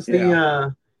 He does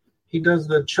the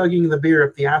chugging the beer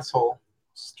up the asshole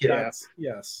skit.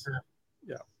 Yes.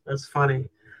 Yeah. That's funny.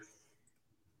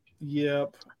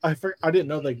 Yep. I didn't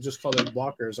know they just called it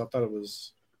Blockers. I thought it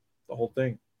was the whole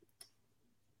thing.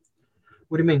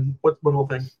 What do you mean? What whole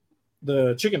thing?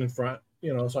 The chicken in front,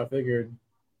 so I figured.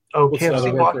 Oh,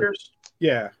 KFC Blockers?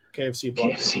 Yeah, KFC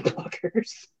Blockers. KFC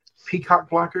Blockers. Peacock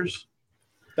Blockers?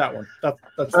 That one.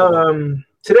 That's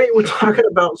today we're talking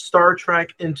about Star Trek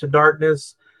Into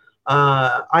Darkness.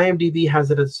 IMDb has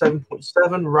it at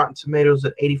 7.7, Rotten Tomatoes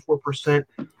at 84%,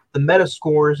 the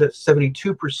Metascore is at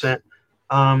 72%.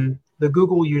 The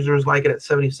Google users like it at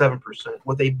 77%.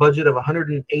 With a budget of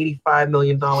 $185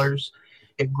 million,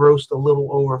 it grossed a little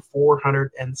over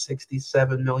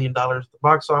 $467 million at the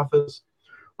box office,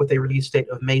 with a release date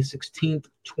of May 16th,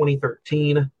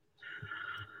 2013.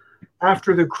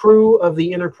 After the crew of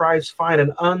the Enterprise find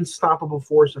an unstoppable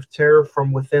force of terror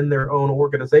from within their own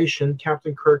organization,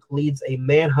 Captain Kirk leads a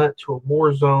manhunt to a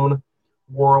war zone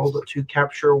world to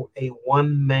capture a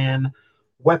one-man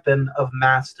weapon of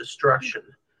mass destruction.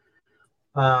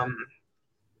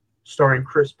 Starring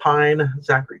Chris Pine,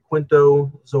 Zachary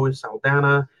Quinto, Zoe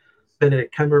Saldana,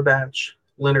 Benedict Cumberbatch,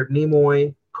 Leonard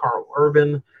Nimoy, Carl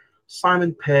Urban,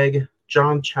 Simon Pegg,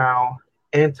 John Chow,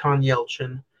 Anton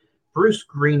Yelchin, Bruce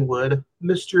Greenwood,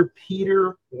 Mr.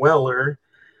 Peter Weller,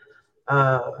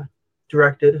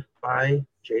 directed by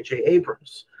J.J.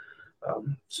 Abrams.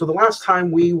 So the last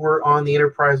time we were on the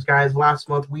Enterprise, guys, last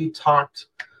month we talked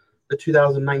the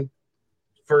 2009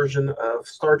 version of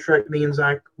Star Trek. Me and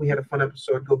Zach, we had a fun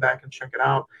episode. Go back and check it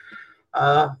out.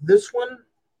 This one,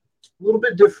 a little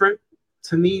bit different.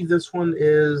 To me, this one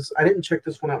is, I didn't check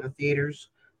this one out in the theaters,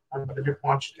 but I did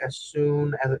watch it as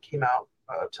soon as it came out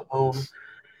to own.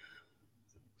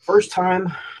 First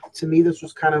time, to me, this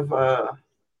was kind of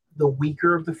the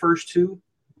weaker of the first two.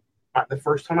 The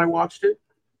first time I watched it,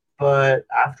 but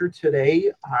after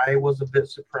today, I was a bit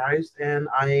surprised and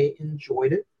I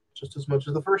enjoyed it just as much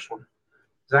as the first one.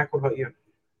 Zach, what about you?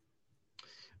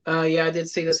 Yeah, I did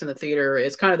see this in the theater.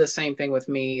 It's kind of the same thing with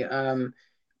me.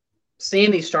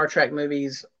 Seeing these Star Trek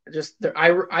movies,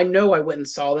 I know I went and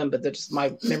saw them, but just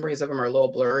my memories of them are a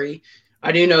little blurry.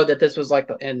 I do know that this was like,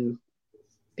 and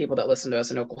people that listen to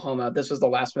us in Oklahoma, this was the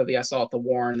last movie I saw at the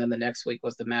war, and then the next week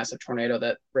was the massive tornado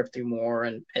that ripped through Moore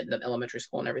and hit the elementary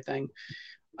school and everything.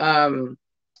 I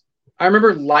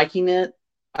remember liking it.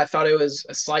 I thought it was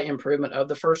a slight improvement of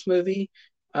the first movie.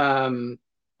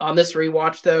 On this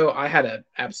rewatch, though, I had an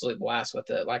absolute blast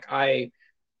with it. Like I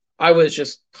I was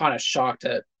just kind of shocked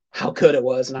at how good it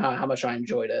was and how much I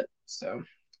enjoyed it. So,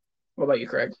 what about you,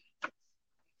 Craig?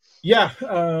 Yeah,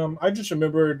 I just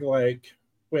remembered like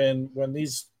when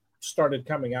these started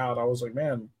coming out, I was like,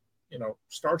 man,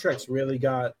 Star Trek's really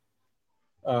got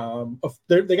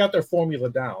they got their formula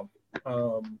down.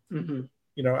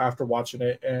 After watching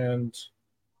it, and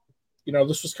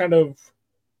this was kind of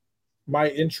my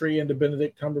entry into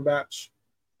Benedict Cumberbatch.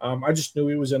 I just knew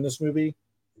he was in this movie.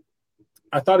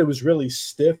 I thought it was really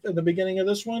stiff at the beginning of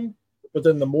this one, but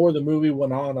then the more the movie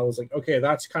went on, I was like, okay,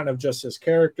 that's kind of just his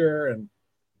character. And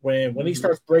when he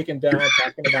starts breaking down,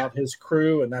 talking about his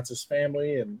crew and that's his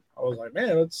family, and I was like,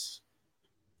 man,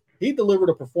 he delivered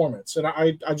a performance, and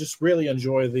I just really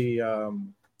enjoy the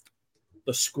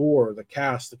score, the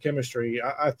cast, the chemistry.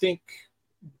 I think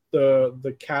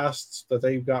the casts that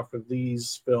they've got for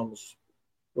these films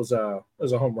was a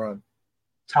home run.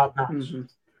 Top notch.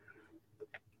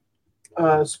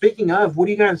 Speaking of, what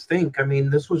do you guys think? I mean,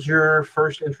 this was your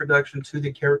first introduction to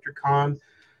the character Khan.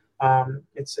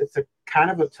 It's a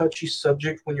kind of a touchy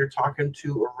subject when you're talking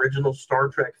to original Star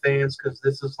Trek fans, because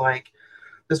this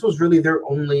was really their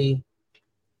only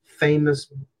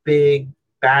famous big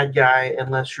bad guy,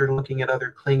 unless you're looking at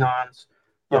other Klingons.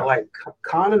 But like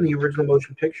Khan in the original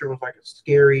motion picture was like a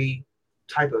scary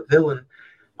type of villain.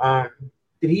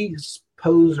 Did he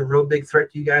pose a real big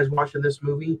threat to you guys watching this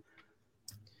movie?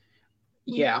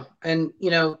 Yeah, and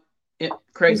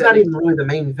Craig's not even really the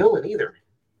main villain either.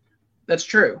 That's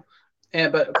true.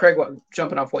 But Craig,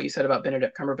 jumping off what you said about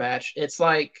Benedict Cumberbatch, it's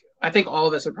like I think all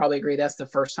of us would probably agree that's the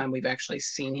first time we've actually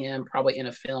seen him probably in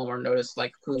a film or noticed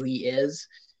like who he is.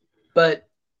 But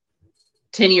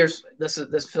 10 years,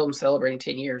 this film's celebrating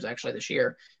 10 years actually this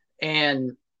year,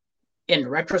 and in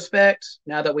retrospect,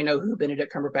 now that we know who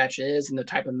Benedict Cumberbatch is and the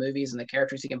type of movies and the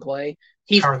characters he can play,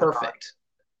 he's perfect.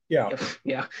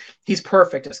 Yeah, he's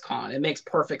perfect as Khan. It makes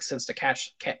perfect sense to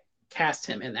cast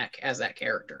him as that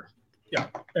character. Yeah,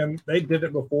 and they did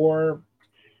it before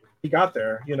he got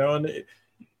there, and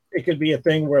it could be a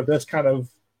thing where this kind of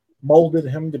molded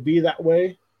him to be that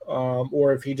way,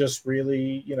 or if he just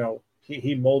really,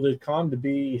 he molded Khan to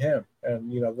be him,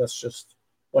 and that's just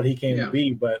what he came to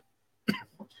be. But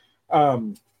I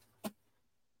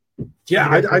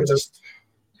just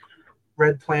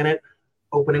Red Planet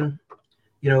opening.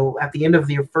 At the end of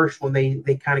the first one,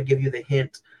 they kind of give you the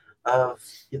hint of,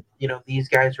 these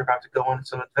guys are about to go on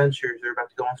some adventures. They're about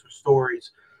to go on some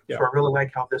stories. Yeah. So I really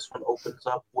like how this one opens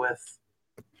up with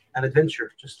an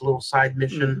adventure, just a little side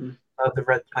mission of the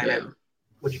Red Planet. Yeah.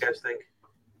 What do you guys think?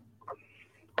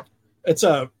 It's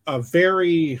a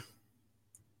very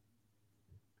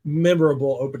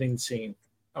memorable opening scene.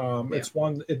 It's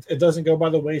one, it doesn't go by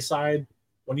the wayside.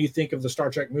 When you think of the Star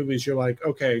Trek movies, you're like,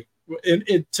 okay,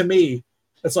 it to me,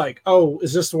 it's like, oh,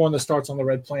 is this the one that starts on the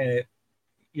Red Planet?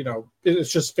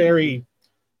 It's just very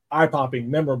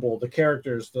eye-popping, memorable. The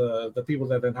characters, the people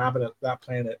that inhabit that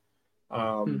planet.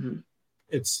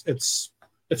 It's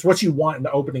what you want in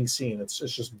the opening scene. It's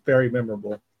just very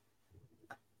memorable.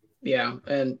 Yeah,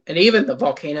 and even the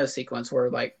volcano sequence where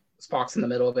like Spock's in the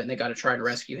middle of it and they got to try to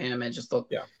rescue him, and just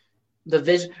the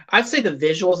vision. I'd say the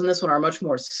visuals in this one are much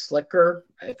more slicker,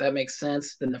 if that makes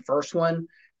sense, than the first one.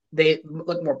 They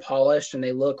look more polished and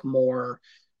they look more.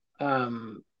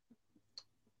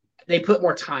 They put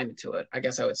more time into it, I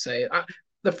guess I would say.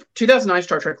 The 2009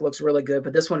 Star Trek looks really good,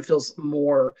 but this one feels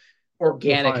more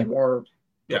organic and more,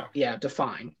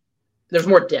 defined. There's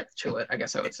more depth to it, I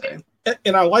guess I would say.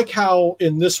 And I like how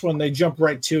in this one they jump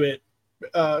right to it,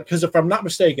 because if I'm not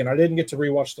mistaken, I didn't get to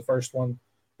rewatch the first one.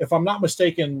 If I'm not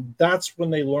mistaken, that's when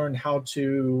they learned how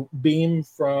to beam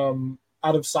from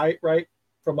out of sight, right?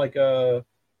 From like a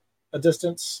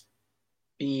distance.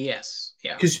 Yes.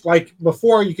 Yeah. Because like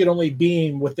before, you could only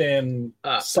beam within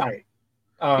sight,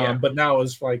 but now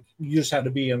it's like you just had to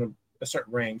be in a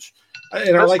certain range.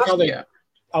 And I like how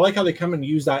they come and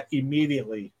use that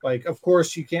immediately. Like, of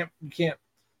course, you can't.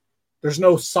 There's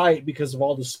no sight because of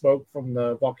all the smoke from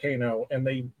the volcano, and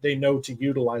they know to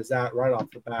utilize that right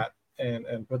off the bat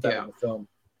and put that in the film.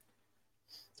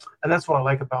 And that's what I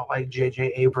like about like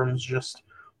J.J. Abrams, just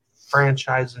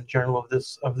franchise in general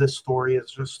of this story is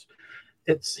just.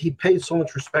 He pays so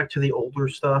much respect to the older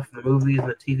stuff, the movies and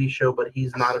the TV show, but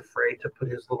he's not afraid to put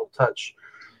his little touch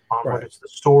on whether it's the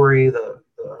story, the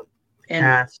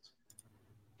cast.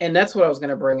 And that's what I was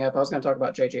going to bring up. I was going to talk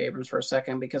about J.J. Abrams for a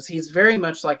second, because he's very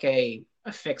much like a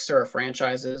fixer of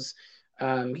franchises.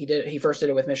 He first did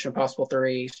it with Mission Impossible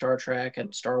 3, Star Trek,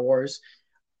 and Star Wars.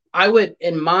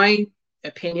 In my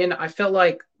opinion, I felt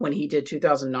like when he did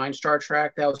 2009 Star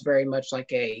Trek, that was very much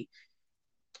like a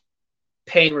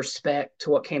paying respect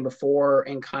to what came before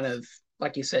and kind of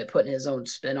like you said, putting his own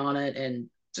spin on it and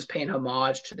just paying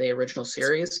homage to the original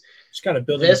series. Just kind of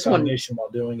building This a one- foundation while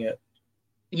doing it.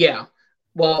 Yeah.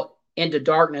 Well, Into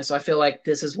Darkness, I feel like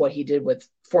this is what he did with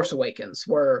Force Awakens,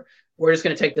 where we're just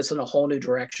going to take this in a whole new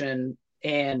direction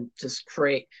and just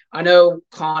create. I know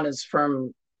Khan is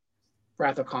from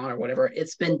Wrath of Khan or whatever.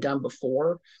 It's been done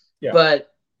before, Yeah. but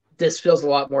this feels a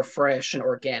lot more fresh and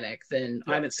organic than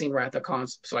I haven't seen Wrath of Khan,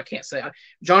 so I can't say.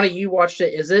 Johnny, you watched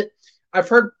it. Is it? I've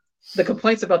heard the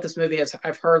complaints about this movie. Is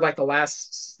I've heard like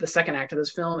the second act of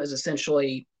this film is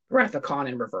essentially Wrath of Khan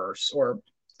in reverse or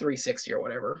 360 or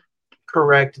whatever.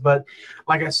 Correct, but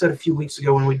like I said a few weeks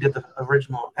ago when we did the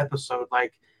original episode,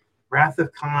 like Wrath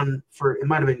of Khan, it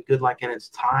might have been good like in its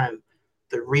time.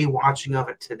 The rewatching of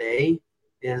it today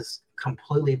is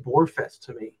completely bore fest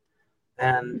to me,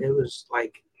 and it was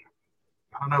like,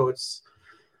 I don't know.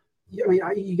 I mean,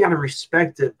 you got to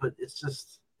respect it, but it's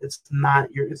not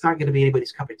going to be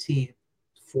anybody's cup of tea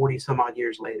 40 some odd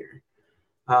years later.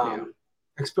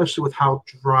 Especially with how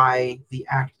dry the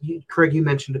act. Craig, you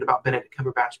mentioned it about Benedict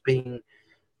Cumberbatch being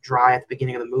dry at the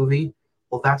beginning of the movie.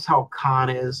 Well, that's how Khan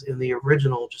is in the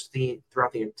original,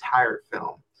 throughout the entire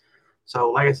film.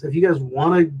 So, like I said, if you guys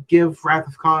want to give Wrath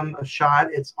of Khan a shot,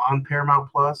 it's on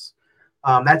Paramount Plus.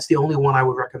 That's the only one I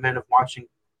would recommend of watching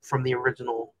from the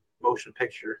original motion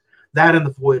picture. That and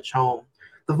The Voyage Home.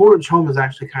 The Voyage Home is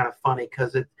actually kind of funny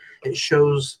because it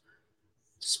shows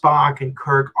Spock and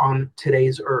Kirk on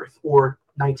today's Earth or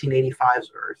 1985's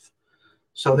Earth.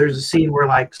 So there's a scene where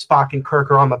like Spock and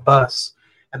Kirk are on the bus,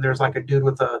 and there's like a dude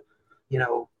with a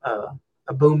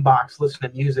boom box listening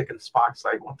to music, and Spock's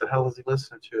like, "What the hell is he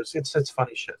listening to?" It's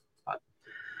funny shit.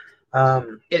 But,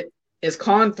 Is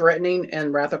Khan threatening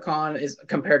and Wrath of Khan is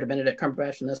compared to Benedict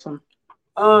Cumberbatch in this one?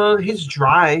 He's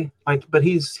dry, but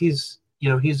he's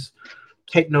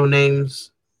take no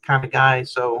names kind of guy.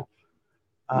 So,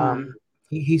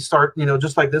 he start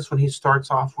just like this one. He starts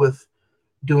off with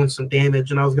doing some damage,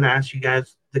 and I was going to ask you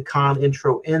guys the Khan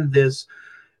intro in this.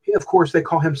 Of course, they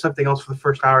call him something else for the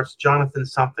first hour. It's Jonathan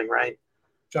something, right?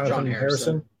 John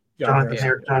Harrison. John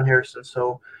Harrison.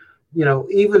 So,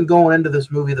 even going into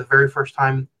this movie, the very first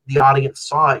time the audience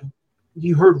saw it,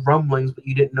 you heard rumblings, but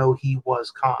you didn't know he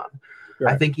was Khan.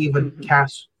 Right. I think even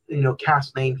cast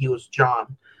name, he was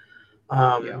John.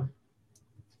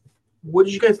 What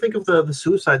did you guys think of the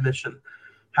suicide mission?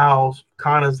 How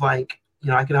Khan is like,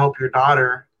 I can help your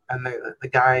daughter, and the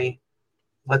guy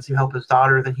lets him help his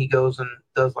daughter. Then he goes and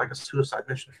does like a suicide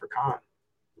mission for Khan.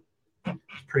 It's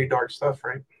pretty dark stuff,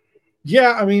 right?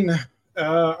 Yeah, I mean,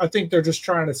 I think they're just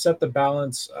trying to set the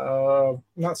balance.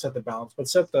 Not set the balance, but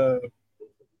set the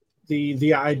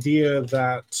idea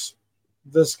that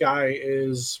this guy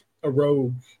is a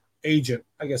rogue agent,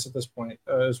 I guess at this point,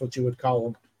 is what you would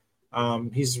call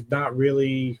him. He's not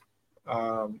really,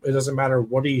 it doesn't matter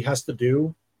what he has to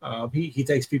do. He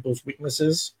takes people's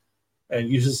weaknesses and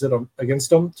uses it against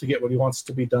them to get what he wants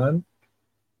to be done.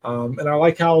 And I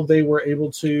like how they were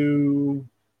able to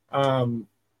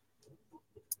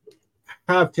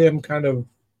have him kind of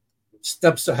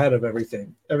steps ahead of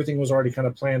everything. Everything was already kind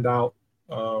of planned out.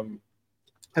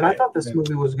 And I thought this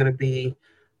movie was going to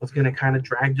kind of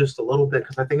drag just a little bit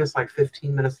because I think it's like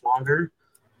 15 minutes longer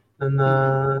than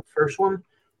the first one.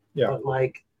 Yeah. But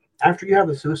like after you have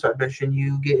the suicide mission,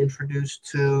 you get introduced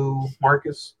to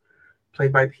Marcus,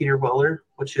 played by Peter Weller,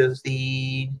 which is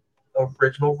the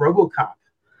original RoboCop.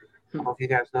 I don't know if you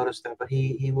guys noticed that, but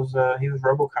he was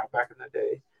RoboCop back in the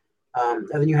day. And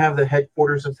then you have the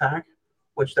headquarters attack,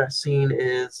 which that scene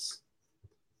is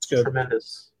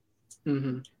tremendous.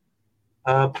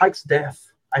 Pike's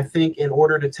death. I think in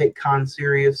order to take Khan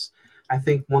serious, I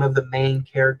think one of the main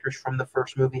characters from the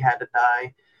first movie had to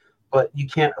die. But you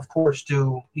can't, of course,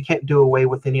 do away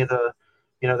with any of the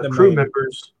crew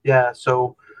members. Yeah,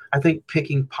 so I think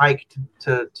picking Pike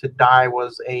to die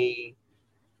was a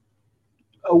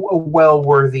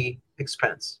well-worthy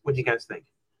expense. What do you guys think?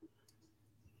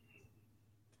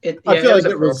 I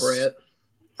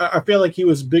feel like he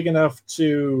was big enough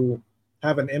to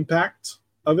have an impact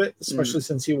of it, especially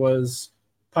since he was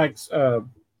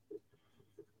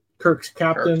Kirk's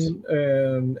captain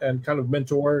and kind of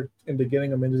mentor into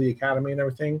getting him into the academy and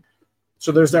everything.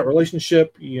 So there's that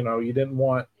relationship. You didn't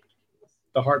want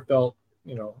the heartfelt,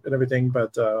 and everything,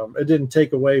 but it didn't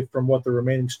take away from what the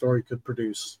remaining story could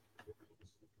produce.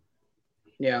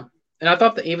 Yeah. And I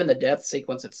thought that even the death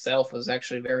sequence itself was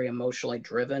actually very emotionally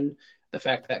driven. The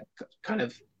fact that kind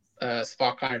of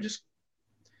Spock kind of just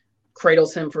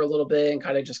cradles him for a little bit and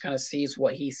kind of sees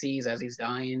what he sees as he's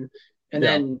dying. And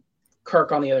then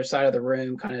Kirk on the other side of the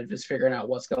room kind of just figuring out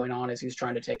what's going on as he's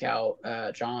trying to take out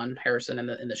John Harrison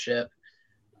in the ship.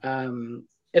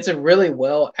 it's a really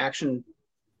well action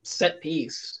set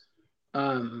piece.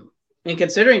 And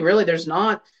considering really there's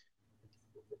not,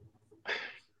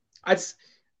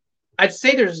 I'd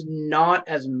say there's not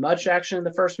as much action in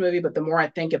the first movie, but the more I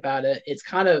think about it, it's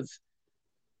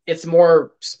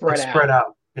more spread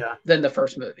out yeah, than the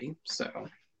first movie. So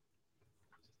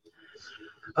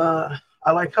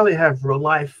I like how they have real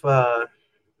life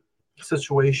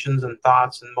situations and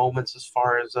thoughts and moments as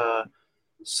far as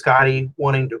Scotty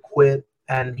wanting to quit,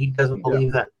 and he doesn't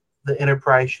believe that the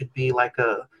Enterprise should be like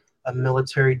a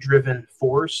military driven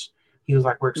force. He was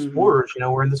like, we're explorers,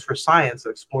 we're in this for science,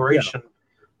 exploration.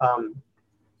 I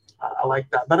like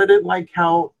that, but I didn't like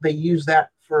how they used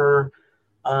that for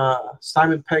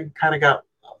Simon Pegg. Kind of got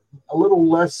a little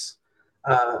less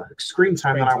screen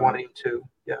time than I wanted him to.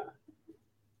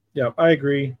 Yeah, I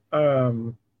agree.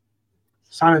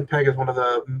 Simon Pegg is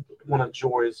one of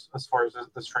joys as far as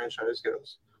this franchise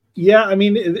goes. Yeah, I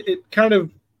mean, it kind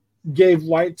of gave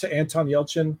light to Anton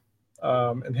Yelchin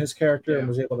and his character, and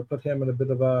was able to put him in a bit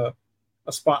of a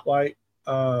spotlight.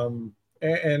 And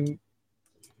it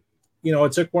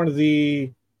took one of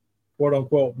the quote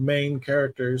unquote main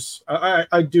characters.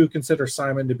 I do consider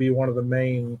Simon to be one of the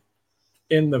main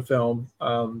in the film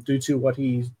due to what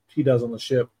he does on the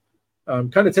ship.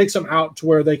 Kind of takes them out to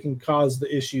where they can cause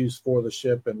the issues for the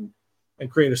ship and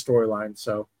create a storyline.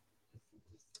 So,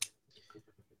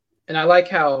 and I like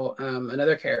how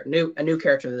another character, a new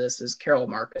character to this is Carol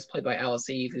Marcus, played by Alice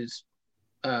Eve, who's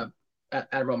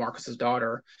Admiral Marcus's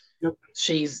daughter. Yep.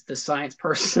 She's the science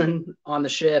person on the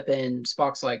ship, and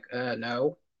Spock's like,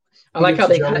 no. I like how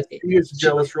they he gets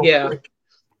jealous real quick.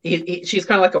 She's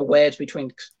kind of like a wedge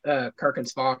between Kirk and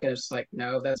Spock, and it's like,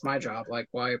 no, that's my job. Like,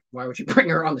 why would you bring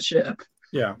her on the ship?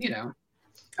 Yeah,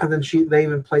 And then they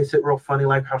even place it real funny,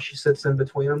 like how she sits in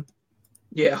between them.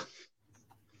 Yeah.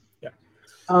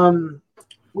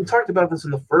 We talked about this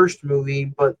in the first movie,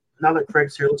 but now that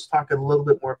Craig's here, let's talk a little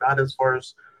bit more about it as far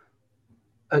as,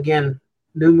 again,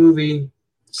 new movie,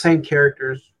 same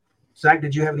characters. Zach,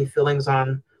 did you have any feelings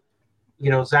on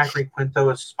Zachary Quinto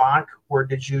as Spock, or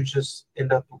did you just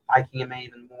end up liking him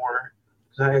even more?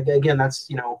 Again, that's,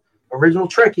 original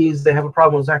Trekkies, they have a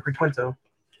problem with Zachary Quinto.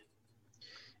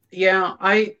 Yeah,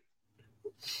 I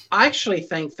actually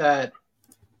think that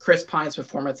Chris Pine's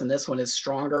performance in this one is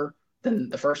stronger than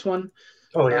the first one.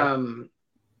 Oh, yeah.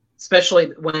 Especially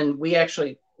when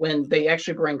they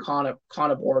actually bring Khan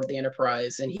aboard the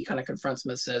Enterprise, and he kind of confronts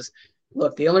him and says,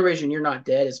 look, the only reason you're not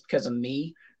dead is because of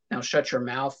me. Now shut your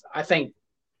mouth. I think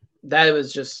that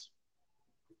was just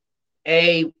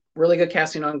a really good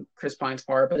casting on Chris Pine's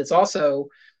part, but it's also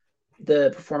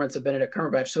the performance of Benedict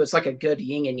Cumberbatch. So it's like a good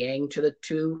yin and yang to the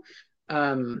two.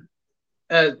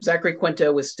 Zachary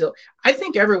Quinto was still, I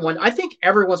think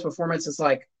everyone's performance is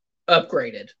like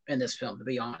upgraded in this film, to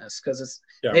be honest, because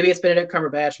maybe it's Benedict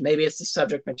Cumberbatch, maybe it's the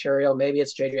subject material, maybe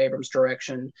it's J.J. Abrams'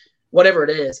 direction, whatever it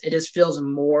is, it just feels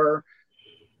more,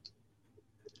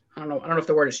 I don't know if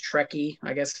the word is Trekkie,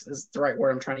 I guess is the right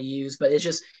word I'm trying to use, but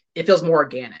it feels more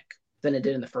organic than it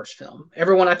did in the first film.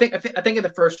 Everyone, I think in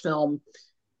the first film,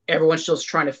 everyone's just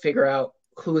trying to figure out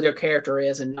who their character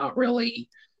is and not really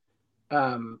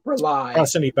rely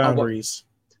cross any boundaries.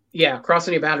 Cross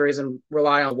any boundaries and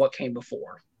rely on what came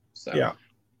before. So yeah.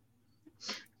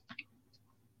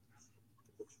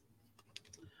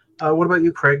 What about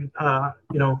you, Craig?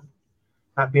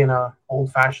 Not being a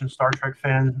old-fashioned Star Trek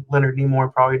fan, Leonard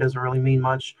Nimoy probably doesn't really mean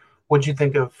much. What'd you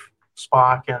think of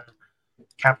Spock and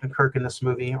Captain Kirk in this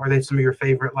movie? Are they some of your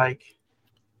favorite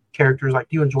characters? Do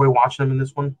you enjoy watching them in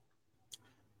this one?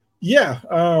 Yeah,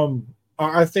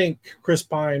 I think Chris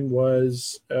Pine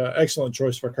was an excellent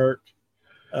choice for Kirk.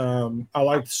 I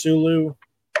liked Sulu.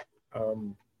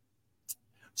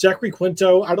 Zachary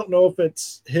Quinto, I don't know if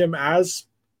it's him as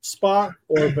Spock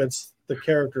or if it's the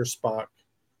character Spock.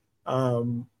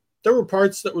 There were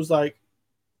parts that was like,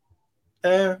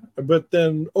 but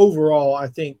then overall, I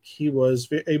think he was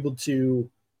able to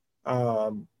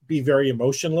be very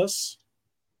emotionless.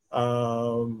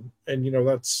 And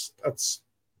that's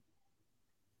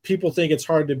people think it's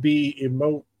hard to be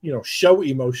show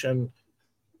emotion.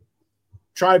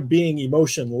 Try being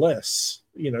emotionless.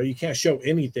 You can't show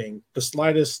anything. The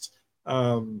slightest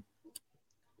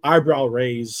eyebrow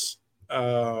raise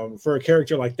for a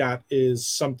character like that is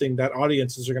something that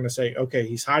audiences are going to say, okay,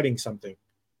 he's hiding something,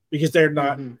 because they're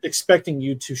not expecting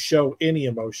you to show any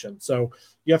emotion. So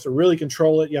you have to really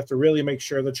control it. You have to really make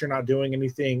sure that you're not doing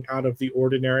anything out of the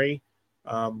ordinary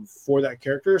for that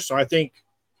character. So I think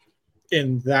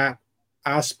in that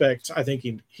aspect, I think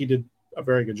he did a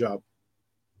very good job.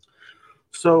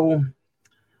 So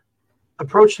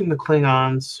approaching the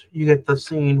Klingons, you get the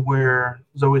scene where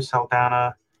Zoe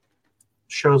Saldana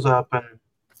shows up, and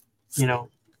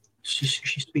she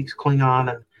speaks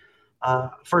Klingon.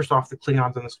 And first off, the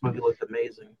Klingons in this movie looked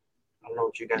amazing. I don't know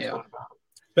what you guys thought about it.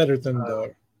 Better than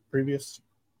the previous.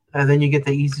 And then you get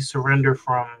the easy surrender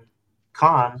from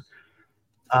Khan.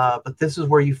 But this is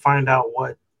where you find out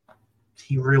what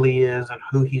he really is and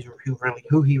who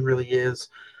he really is.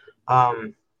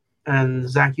 And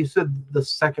Zach, you said the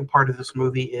second part of this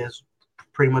movie is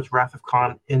pretty much Wrath of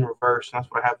Khan in reverse. And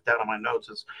that's what I have down on my notes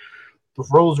is the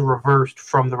roles are reversed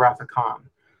from the Wrath of Khan.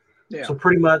 Yeah. So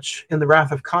pretty much in the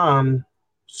Wrath of Khan,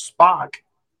 Spock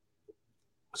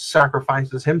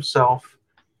sacrifices himself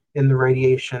in the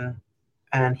radiation,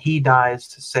 and he dies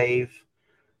to save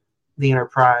the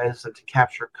Enterprise and to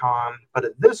capture Khan. But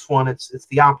at this one, it's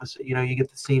the opposite. You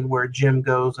get the scene where Jim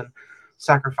goes and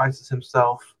sacrifices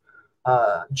himself.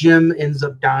 Jim ends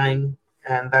up dying,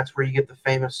 and that's where you get the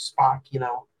famous Spock.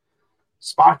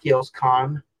 Spock yells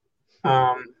Khan.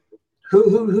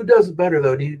 Who does it better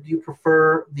though? Do you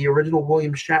prefer the original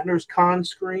William Shatner's Khan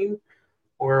scream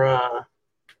or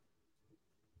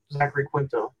Zachary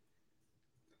Quinto?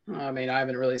 I mean, I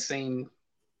haven't really seen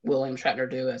William Shatner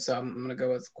do it, so I'm going to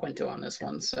go with Quinto on this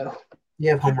one. So you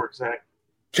have homework, Zach.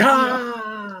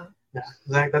 Yeah,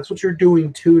 Zach, that's what you're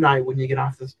doing tonight when you get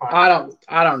off this podcast.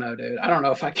 I don't know, dude. I don't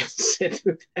know if I can sit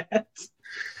through that.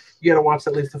 You got to watch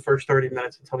at least the first 30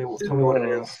 minutes and tell me what it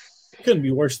is. It couldn't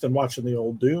be worse than watching the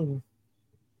old Dune.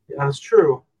 Yeah, that's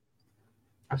true.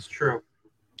 That's true.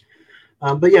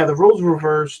 But yeah, the roles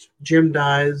reversed. Jim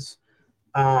dies.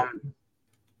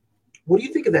 What do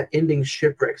you think of that ending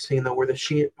shipwreck scene though, where the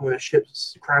ship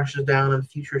crashes down in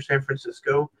future San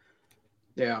Francisco?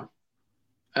 Yeah.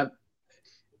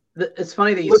 It's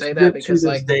funny that you say that because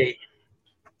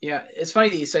yeah, it's funny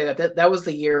that you say that. That was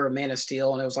the year of Man of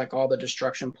Steel, and it was like all the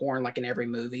destruction porn, like in every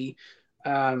movie.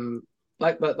 But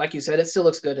like you said, it still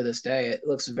looks good to this day. It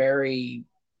looks very,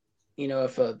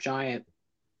 if a giant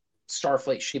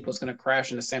Starfleet ship was going to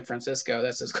crash into San Francisco,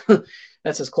 that's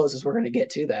as close as we're going to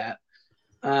get to that.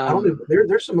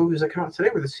 There's some movies that come out today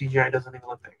where the CGI doesn't even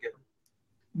look that good.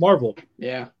 Marvel.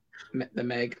 Yeah, the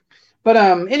Meg. But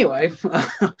anyway,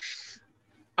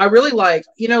 I really like.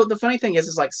 The funny thing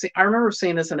is like I remember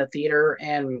seeing this in a theater,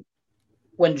 and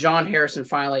when John Harrison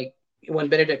when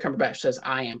Benedict Cumberbatch says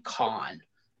 "I am Khan,"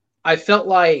 I felt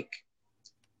like,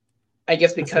 I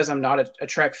guess because I'm not a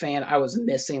Trek fan, I was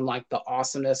missing like the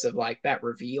awesomeness of like that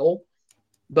reveal.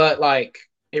 But like,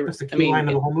 that's the key line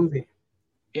of the whole movie.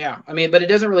 Yeah, I mean, but it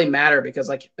doesn't really matter because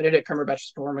like Benedict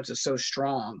Cumberbatch's performance is so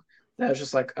strong that I was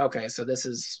just like, okay, so this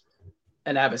is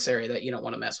an adversary that you don't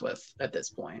want to mess with at this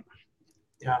point.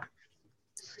 Yeah.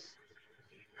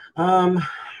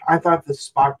 I thought the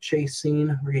Spock chase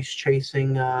scene where he's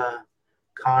chasing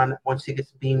Khan once he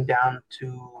gets beamed down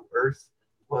to Earth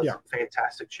was a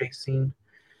fantastic chase scene.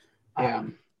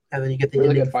 And then you get the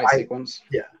really ending good fight sequence.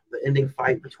 Yeah, the ending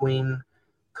fight between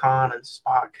Khan and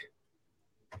Spock.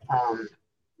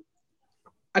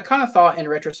 I kind of thought in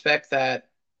retrospect that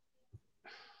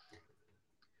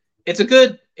it's a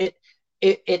good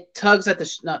it tugs at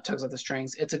the not tugs at the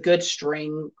strings. It's a good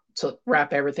string to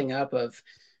wrap everything up of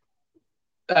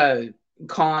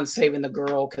Khan saving the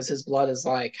girl because his blood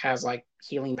has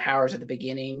healing powers at the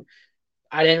beginning.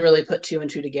 I didn't really put two and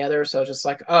two together, so just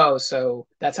like, oh, so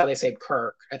that's how they saved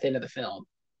Kirk at the end of the film,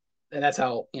 and that's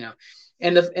how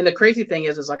And the crazy thing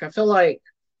is like I feel like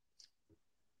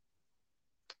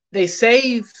they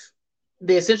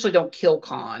essentially don't kill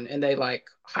Khan, and they like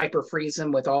hyper freeze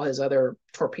him with all his other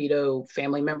torpedo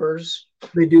family members.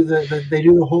 They do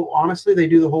the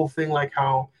whole thing like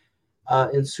how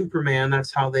in Superman,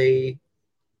 that's how they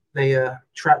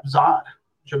trap Zod,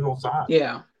 General Zod.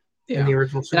 Yeah. In the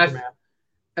original Superman.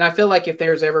 And I feel like if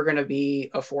there's ever going to be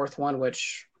a fourth one,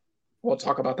 which we'll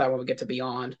talk about that when we get to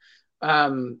Beyond,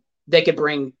 they could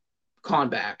bring Khan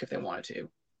back if they wanted to.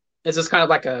 It's just kind of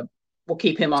like we'll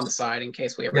keep him on the side in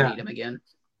case we ever need him again.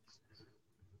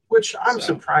 Which I'm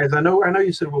surprised. I know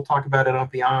you said we'll talk about it on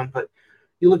Beyond, but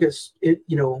you look at it,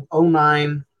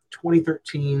 2009,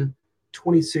 2013,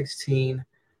 2016,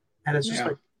 and it's just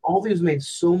like all these made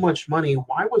so much money.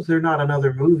 Why was there not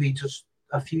another movie just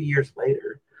a few years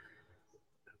later?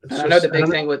 I know what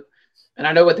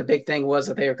the big thing was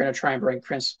that they were going to try and bring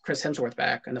Chris Hemsworth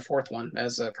back in the fourth one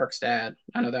as Kirk's dad.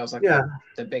 I know that was like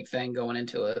the big thing going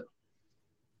into it.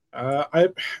 I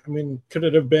mean, could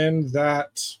it have been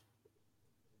that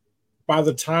by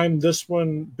the time this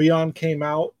one Beyond came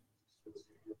out,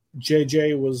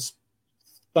 JJ was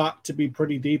thought to be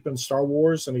pretty deep in Star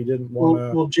Wars, and he didn't want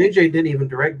to. Well, JJ didn't even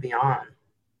direct Beyond.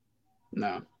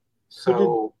 No.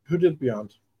 So who did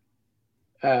Beyond?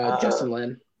 Justin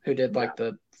Lin, who did like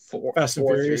the Fast and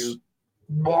Furious.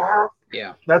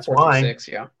 Yeah, That's 4 through why. 6.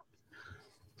 Yeah.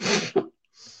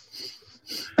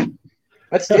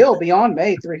 But still, Beyond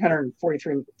made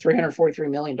 $343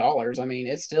 million. I mean,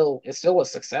 it still was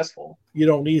successful. You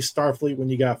don't need Starfleet when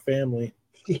you got family.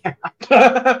 Yeah.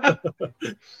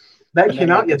 That That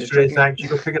came out yesterday, Zach. Did you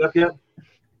go pick it up yet?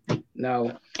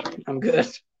 No, I'm good.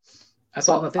 I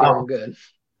saw it in the theater. I'm good.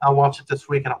 I'll watch it this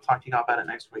week, and I'll talk to you about it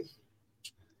next week.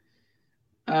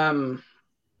 I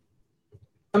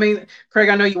mean, Craig,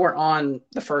 I know you weren't on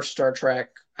the first Star Trek.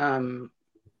 Not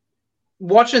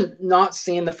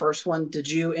seeing the first one, did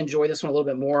you enjoy this one a little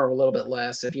bit more or a little bit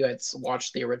less if you had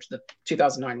watched the original, the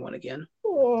 2009 one again?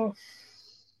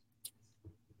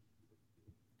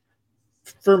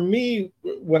 For me,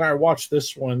 when I watched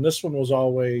this one was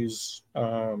always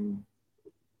 '09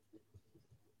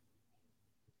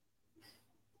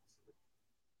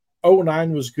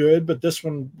 was good, but this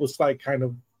one was like kind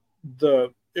of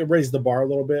it raised the bar a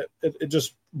little bit. It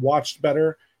just watched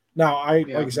better. Now, like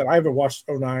I said, I haven't watched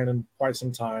 '09 in quite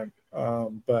some time,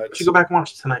 but You should go back and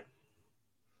watch it tonight.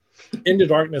 Into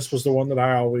Darkness was the one that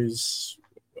I always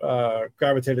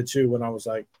gravitated to when I was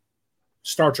like,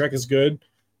 Star Trek is good.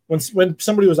 When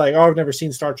somebody was like, "Oh, I've never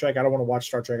seen Star Trek, I don't want to watch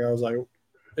Star Trek," I was like,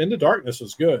 Into Darkness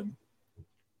was good.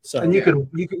 So, and you can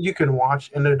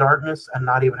watch Into Darkness and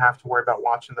not even have to worry about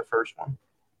watching the first one.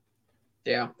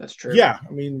 Yeah, that's true. Yeah,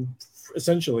 I mean,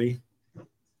 essentially,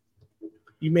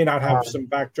 you may not have some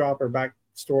backdrop or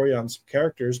backstory on some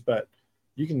characters, but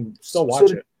you can still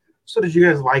watch it. So did you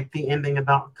guys like the ending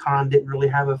about Khan didn't really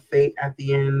have a fate at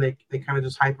the end? They kind of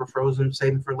just hyper froze him,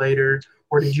 save him for later,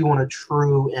 or did you want a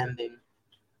true ending?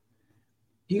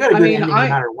 You got a good ending no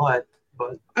matter what.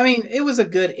 But I mean, it was a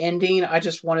good ending. I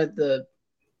just wanted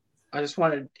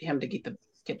him to get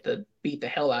the beat the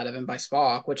hell out of him by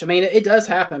Spock, which I mean, it does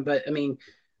happen, but I mean,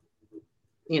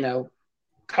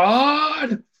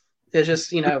 God, it's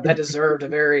just that deserved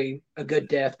a good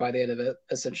death by the end of it,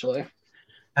 essentially.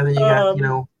 And then you got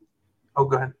oh,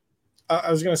 go ahead. I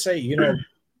was gonna say, you kind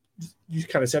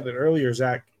of said it earlier,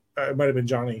 Zach. It might have been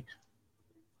Johnny.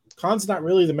 Khan's not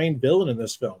really the main villain in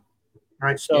this film.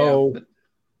 Right. So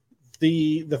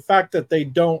the fact that they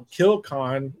don't kill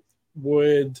Khan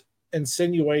would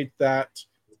insinuate that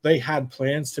they had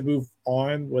plans to move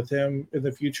on with him in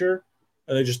the future,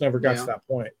 and they just never got to that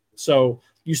point. So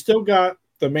you still got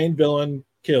the main villain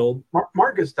killed.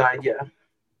 Marcus died, yeah.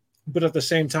 But at the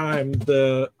same time,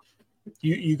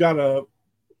 you got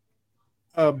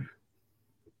a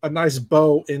nice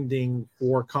bow ending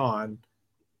for Khan,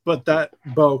 but that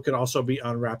bow could also be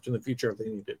unwrapped in the future if they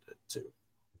needed it to.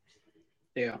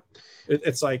 Yeah,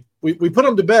 it's like we put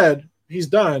him to bed, he's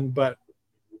done, but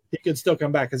he could still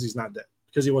come back because he's not dead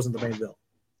because he wasn't the main villain.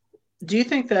 Do you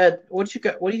think that what do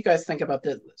you guys think about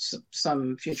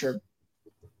some future?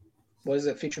 What is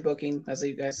it? Future booking, as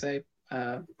you guys say.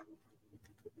 Talk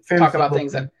about booking.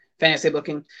 Things that fantasy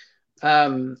booking.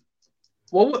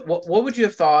 What would you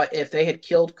have thought if they had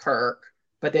killed Kirk,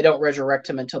 but they don't resurrect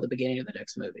him until the beginning of the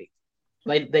next movie?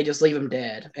 They just leave him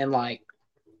dead and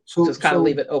just kind of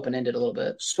leave it open ended a little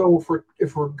bit. So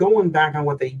if we're going back on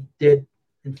what they did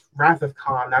in Wrath of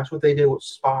Khan, that's what they did with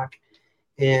Spock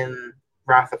in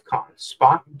Wrath of Khan.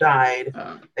 Spock died.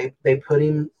 They put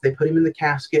him in the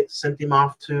casket, sent him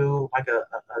off to like a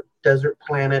desert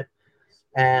planet,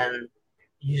 and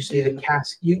you see the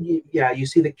casket. You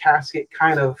see the casket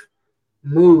kind of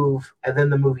move, and then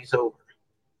the movie's over.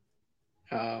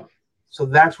 So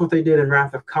that's what they did in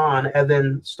Wrath of Khan, and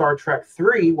then Star Trek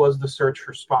 3 was the search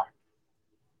for Spock.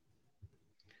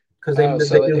 Because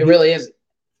it really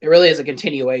is a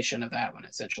continuation of that one,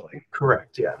 essentially.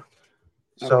 Correct. Yeah.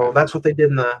 So that's what they did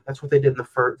in the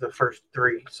first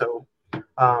 3. So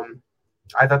I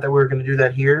thought that we were going to do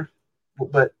that here,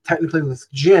 but technically with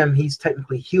Jim, he's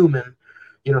technically human.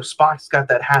 Spock's got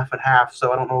that half and half,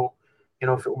 so I don't know,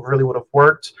 if it really would have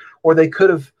worked, or they could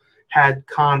have had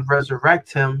Khan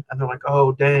resurrect him, and they're like,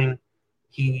 oh dang,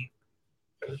 he's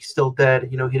still dead.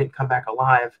 He didn't come back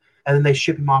alive, and then they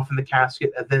ship him off in the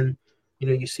casket, and then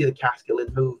you see the casket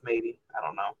lid move. Maybe, I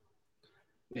don't know.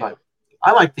 Yeah. But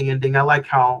I like the ending. I like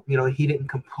how he didn't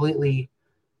completely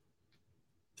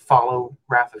follow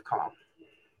Wrath of Khan.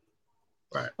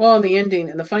 Right. Well, in the ending,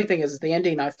 and the funny thing is, the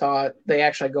ending, I thought they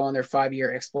actually go on their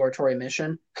 5-year exploratory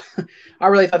mission. I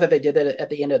really thought that they did that at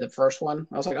the end of the first one.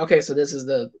 I was like, okay, so this is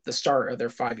the start of their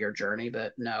 5-year journey,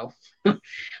 but no, we're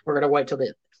going to wait till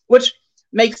which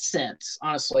makes sense,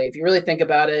 honestly. If you really think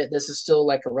about it, this is still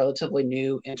like a relatively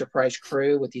new Enterprise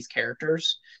crew with these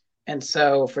characters. And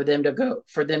so for them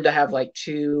to have like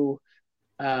 2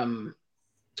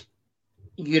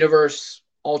 universe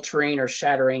altering or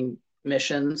shattering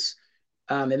missions,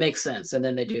 it makes sense. And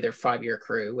then they do their 5-year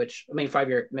crew,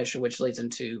 5-year mission, which leads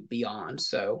into Beyond.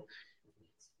 So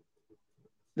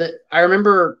I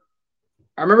remember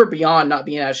Beyond not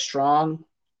being as strong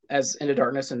as Into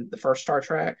Darkness in the first Star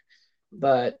Trek,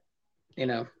 but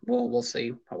we'll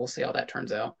see. We'll see how that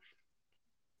turns out.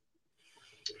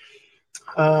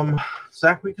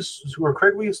 Zach,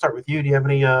 Craig, we can start with you. Do you have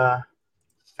any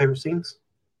favorite scenes?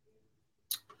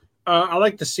 I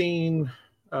like the scene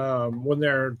when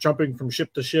they're jumping from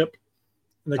ship to ship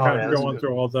and they're kind of going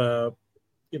through all the,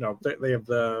 they have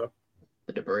the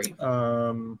debris.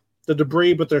 The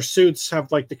debris, but their suits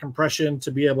have like the compression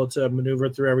to be able to maneuver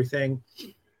through everything.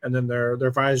 And then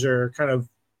their visor kind of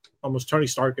almost Tony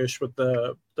Starkish with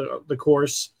the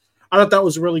course. I thought that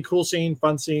was a really cool scene,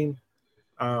 fun scene.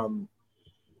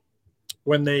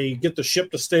 When they get the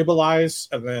ship to stabilize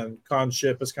and then Khan's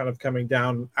ship is kind of coming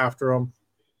down after them,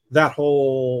 that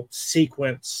whole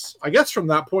sequence, I guess from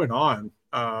that point on,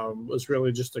 was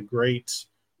really just a great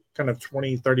kind of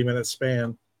 20-30 minute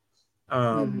span.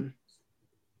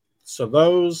 So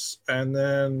those, and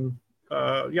then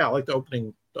I like the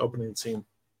opening scene.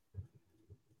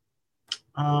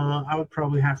 I would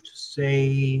probably have to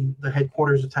say the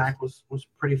headquarters attack was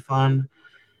pretty fun,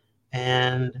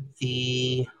 and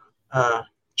the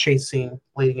chasing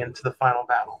leading into the final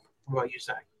battle. What about you,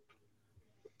 Zach?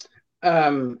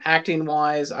 Acting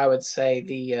wise, I would say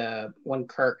the when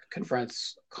Kirk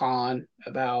confronts Khan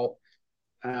about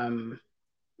you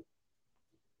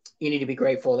need to be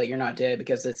grateful that you're not dead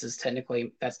because this is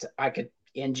technically I could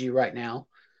end you right now.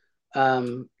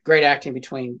 Great acting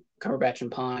between Cumberbatch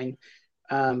and Pine.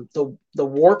 The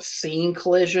warp scene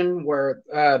collision where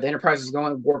the Enterprise is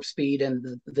going warp speed and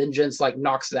the Vengeance like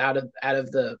knocks it out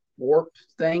of the warp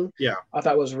thing. Yeah, I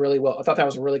thought was really well. I thought that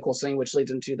was a really cool scene, which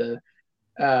leads into the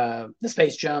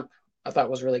space jump. I thought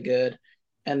was really good,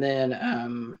 and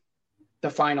then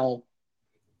the final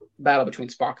battle between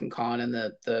Spock and Khan and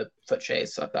the foot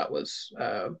chase. I thought was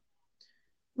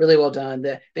really well done.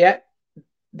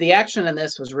 The action in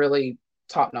this was really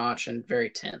top notch and very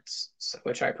tense,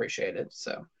 which I appreciated.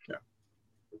 So yeah,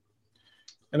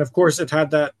 and of course it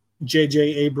had that J.J.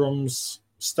 Abrams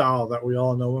style that we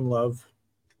all know and love.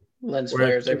 Lens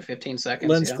flares every 15 seconds.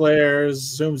 Lens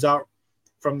flares, zooms out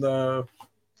from the,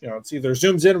 it's either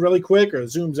zooms in really quick or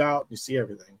zooms out. You see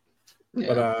everything.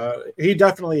 Yeah. But he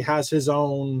definitely has his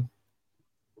own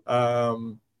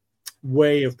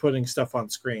way of putting stuff on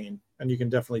screen, and you can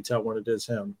definitely tell when it is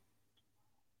him.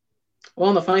 Well,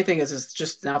 and the funny thing is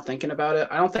just now thinking about it,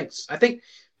 I think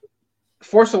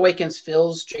Force Awakens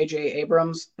feels J.J.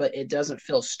 Abrams, but it doesn't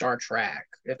feel Star Trek,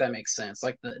 if that makes sense.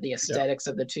 Like the aesthetics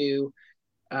of the two,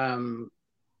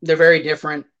 they're very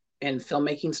different in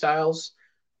filmmaking styles.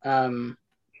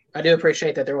 I do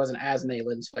appreciate that there wasn't as many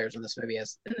lens flares in this movie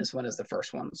as in this one as the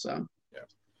first one. So yeah,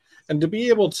 and to be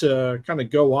able to kind of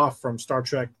go off from Star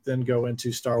Trek, then go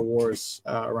into Star Wars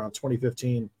around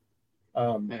 2015,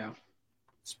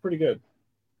 it's pretty good.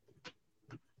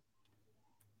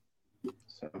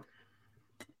 So,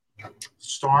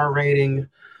 star rating.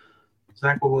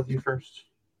 Zach, we'll go with you first.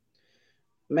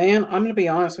 Man, I'm gonna be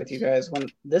honest with you guys. When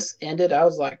this ended, I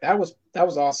was like, that was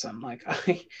awesome. Like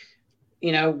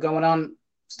going on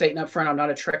stating up front, I'm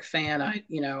not a Trek fan.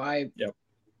 I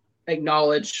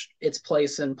acknowledge its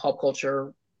place in pop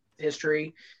culture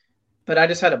history, but I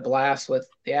just had a blast with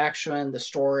the action, the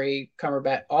story,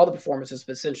 Cumberbatch, all the performances,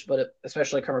 but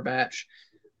especially Cumberbatch.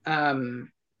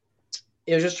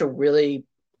 It was just a really,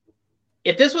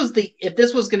 if this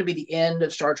was going to be the end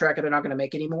of Star Trek and they're not going to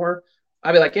make any more,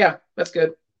 I'd be like, yeah, that's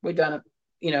good. We've done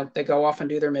it. They go off and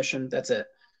do their mission. That's it.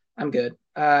 I'm good.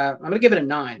 I'm going to give it a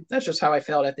 9. That's just how I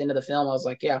felt at the end of the film. I was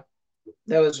like, yeah,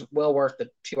 that was well worth the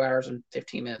 2 hours and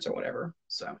 15 minutes or whatever.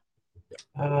 So,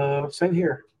 same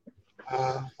here.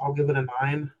 I'll give it a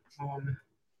 9.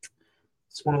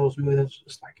 It's one of those movies that's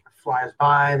just like flies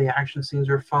by. The action scenes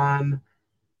are fun.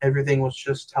 Everything was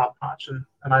just top notch,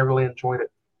 and I really enjoyed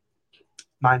it.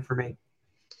 9 for me.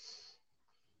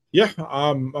 Yeah,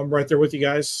 I'm right there with you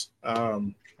guys.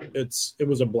 It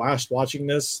was a blast watching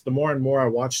this. The more and more I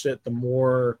watched it, the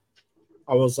more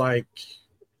I was like,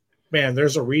 man,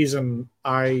 there's a reason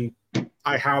I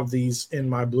have these in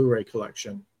my Blu-ray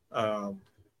collection.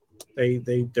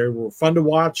 They were fun to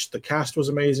watch. The cast was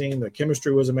amazing. The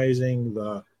chemistry was amazing.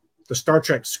 The Star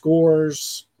Trek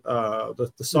scores,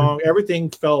 the song, everything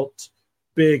felt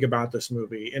big about this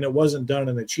movie, and it wasn't done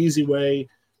in a cheesy way.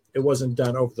 It wasn't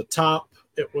done over the top.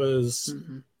 It was,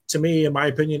 to me, in my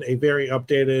opinion, a very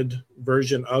updated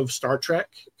version of Star Trek.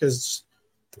 Because,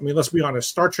 let's be honest,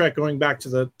 Star Trek, going back to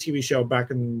the TV show back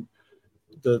in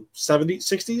the 70s,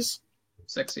 60s?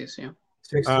 60s, yeah.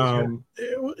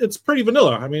 It's pretty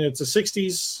vanilla. I mean, it's a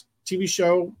 60s TV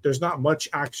show. There's not much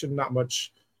action, not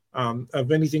much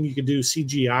of anything you could do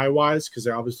CGI wise, because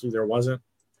obviously there wasn't.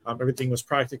 Everything was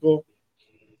practical.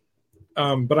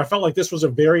 But I felt like this was a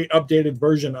very updated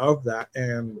version of that,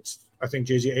 and I think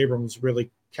J.J. Abrams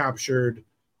really captured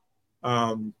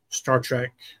Star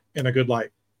Trek in a good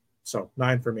light. So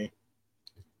 9 for me.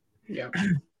 Yeah.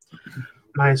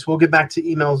 Nice. We'll get back to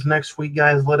emails next week,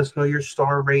 guys. Let us know your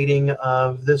star rating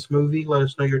of this movie. Let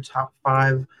us know your top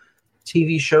 5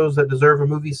 TV shows that deserve a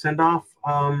movie send-off.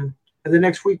 And then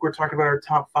next week, we're talking about our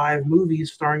top 5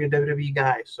 movies starring a WWE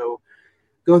guy. So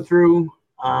go through,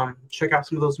 check out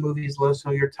some of those movies. Let us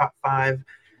know your top 5.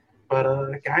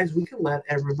 But, guys, we can let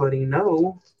everybody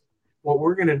know what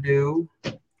we're going to do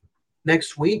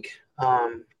next week.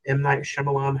 M. Night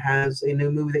Shyamalan has a new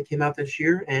movie that came out this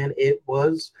year, and it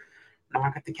was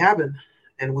Knock at the Cabin,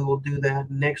 and we will do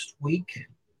that next week,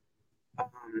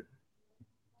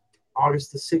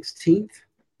 August the 16th,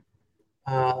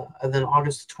 and then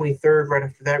August the 23rd. Right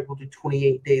after that, we'll do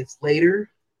 28 Days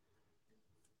Later.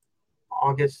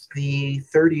 August the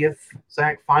 30th,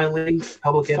 Zach, finally,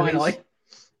 Public Enemies. Finally.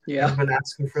 Yeah. I've been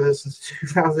asking for this since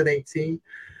 2018.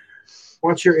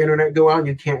 Watch your internet go out, and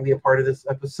you can't be a part of this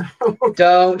episode.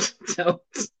 Don't. And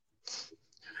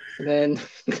then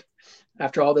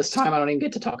after all this time, I don't even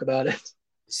get to talk about it.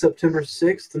 September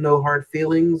 6th, No Hard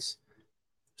Feelings.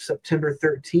 September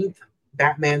 13th,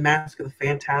 Batman Mask of the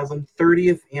Phantasm,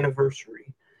 30th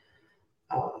anniversary.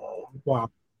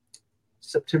 Wow.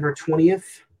 September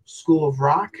 20th, School of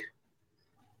Rock.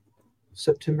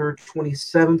 September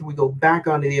 27th, we go back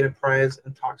onto the Enterprise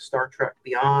and talk Star Trek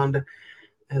Beyond.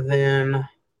 And then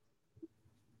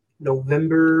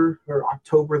October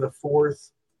the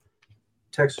 4th,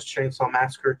 Texas Chainsaw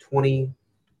Massacre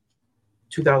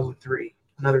 2003.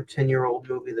 Another 10-year-old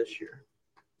movie this year.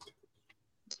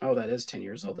 Oh, that is 10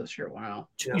 years old this year. Wow.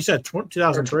 Yeah. You said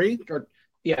 2003?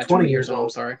 Yeah, 20 20 years old. I'm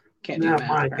sorry. Can't do Oh math.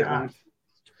 my apparently. God.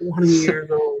 20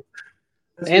 years old.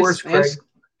 That's worse, Craig.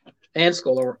 And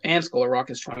School of Rock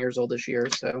is 20 years old this year,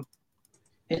 so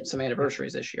hitting some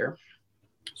anniversaries this year.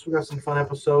 So we got some fun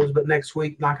episodes, but next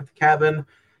week, Knock at the Cabin.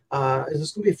 Is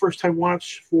this going to be a first-time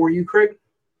watch for you, Craig?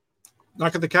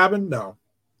 Knock at the Cabin? No,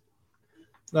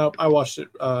 I watched it,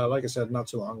 like I said, not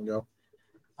too long ago.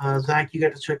 Zach, you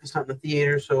got to check this out in the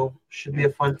theater, so should be a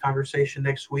fun conversation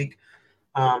next week.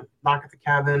 Knock at the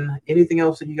Cabin. Anything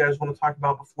else that you guys want to talk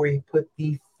about before you put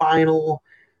the final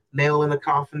nail in the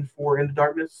coffin for Into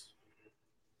Darkness?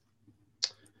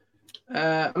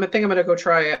 I think I'm gonna go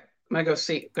try it. I'm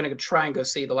gonna try and go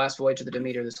see The Last Voyage of the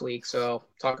Demeter this week. So I'll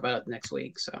talk about it next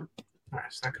week. So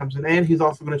Nice, that comes in, and he's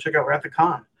also going to check out Wrath of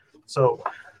Khan. So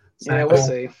yeah, we'll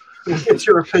see. We'll get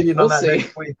your opinion on We'll that see.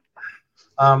 next week.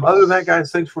 Other than that,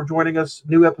 guys, thanks for joining us.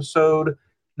 New episode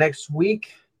next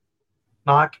week.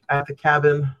 Knock at the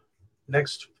Cabin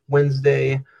next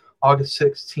Wednesday, August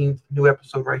 16th. New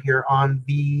episode right here on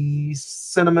the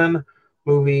Cinnamon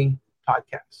Movie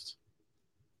Podcast.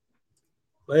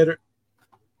 Later.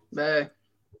 Bye.